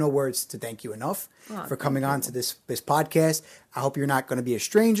 I have no words to thank you enough for coming on to this podcast. I hope you're not going to be a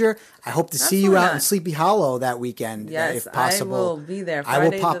stranger. I hope to see you out in Sleepy Hollow that weekend, if possible. I will be there. I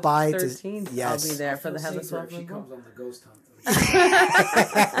will pop by. 13th, Yes. I'll be there for the Headless She Horseman. comes on the ghost hunt. He's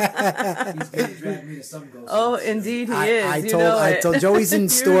gonna drag me to some ghost. Oh, indeed he is. I told Joey's in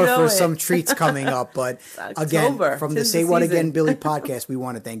store for some treats. treats coming up, but again, from the Say What Again Billy podcast, we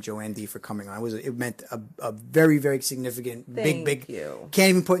want to thank Joanne D for coming on. It meant a very, very significant, big. You. Can't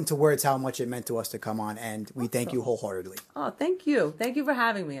even put into words how much it meant to us to come on, and we thank you wholeheartedly. Oh, thank you. Thank you for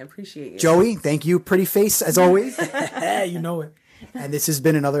having me. I appreciate you. Joey, thank you, pretty face, as always. You know it. And this has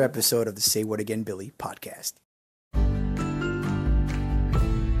been another episode of the Say What Again Billy podcast.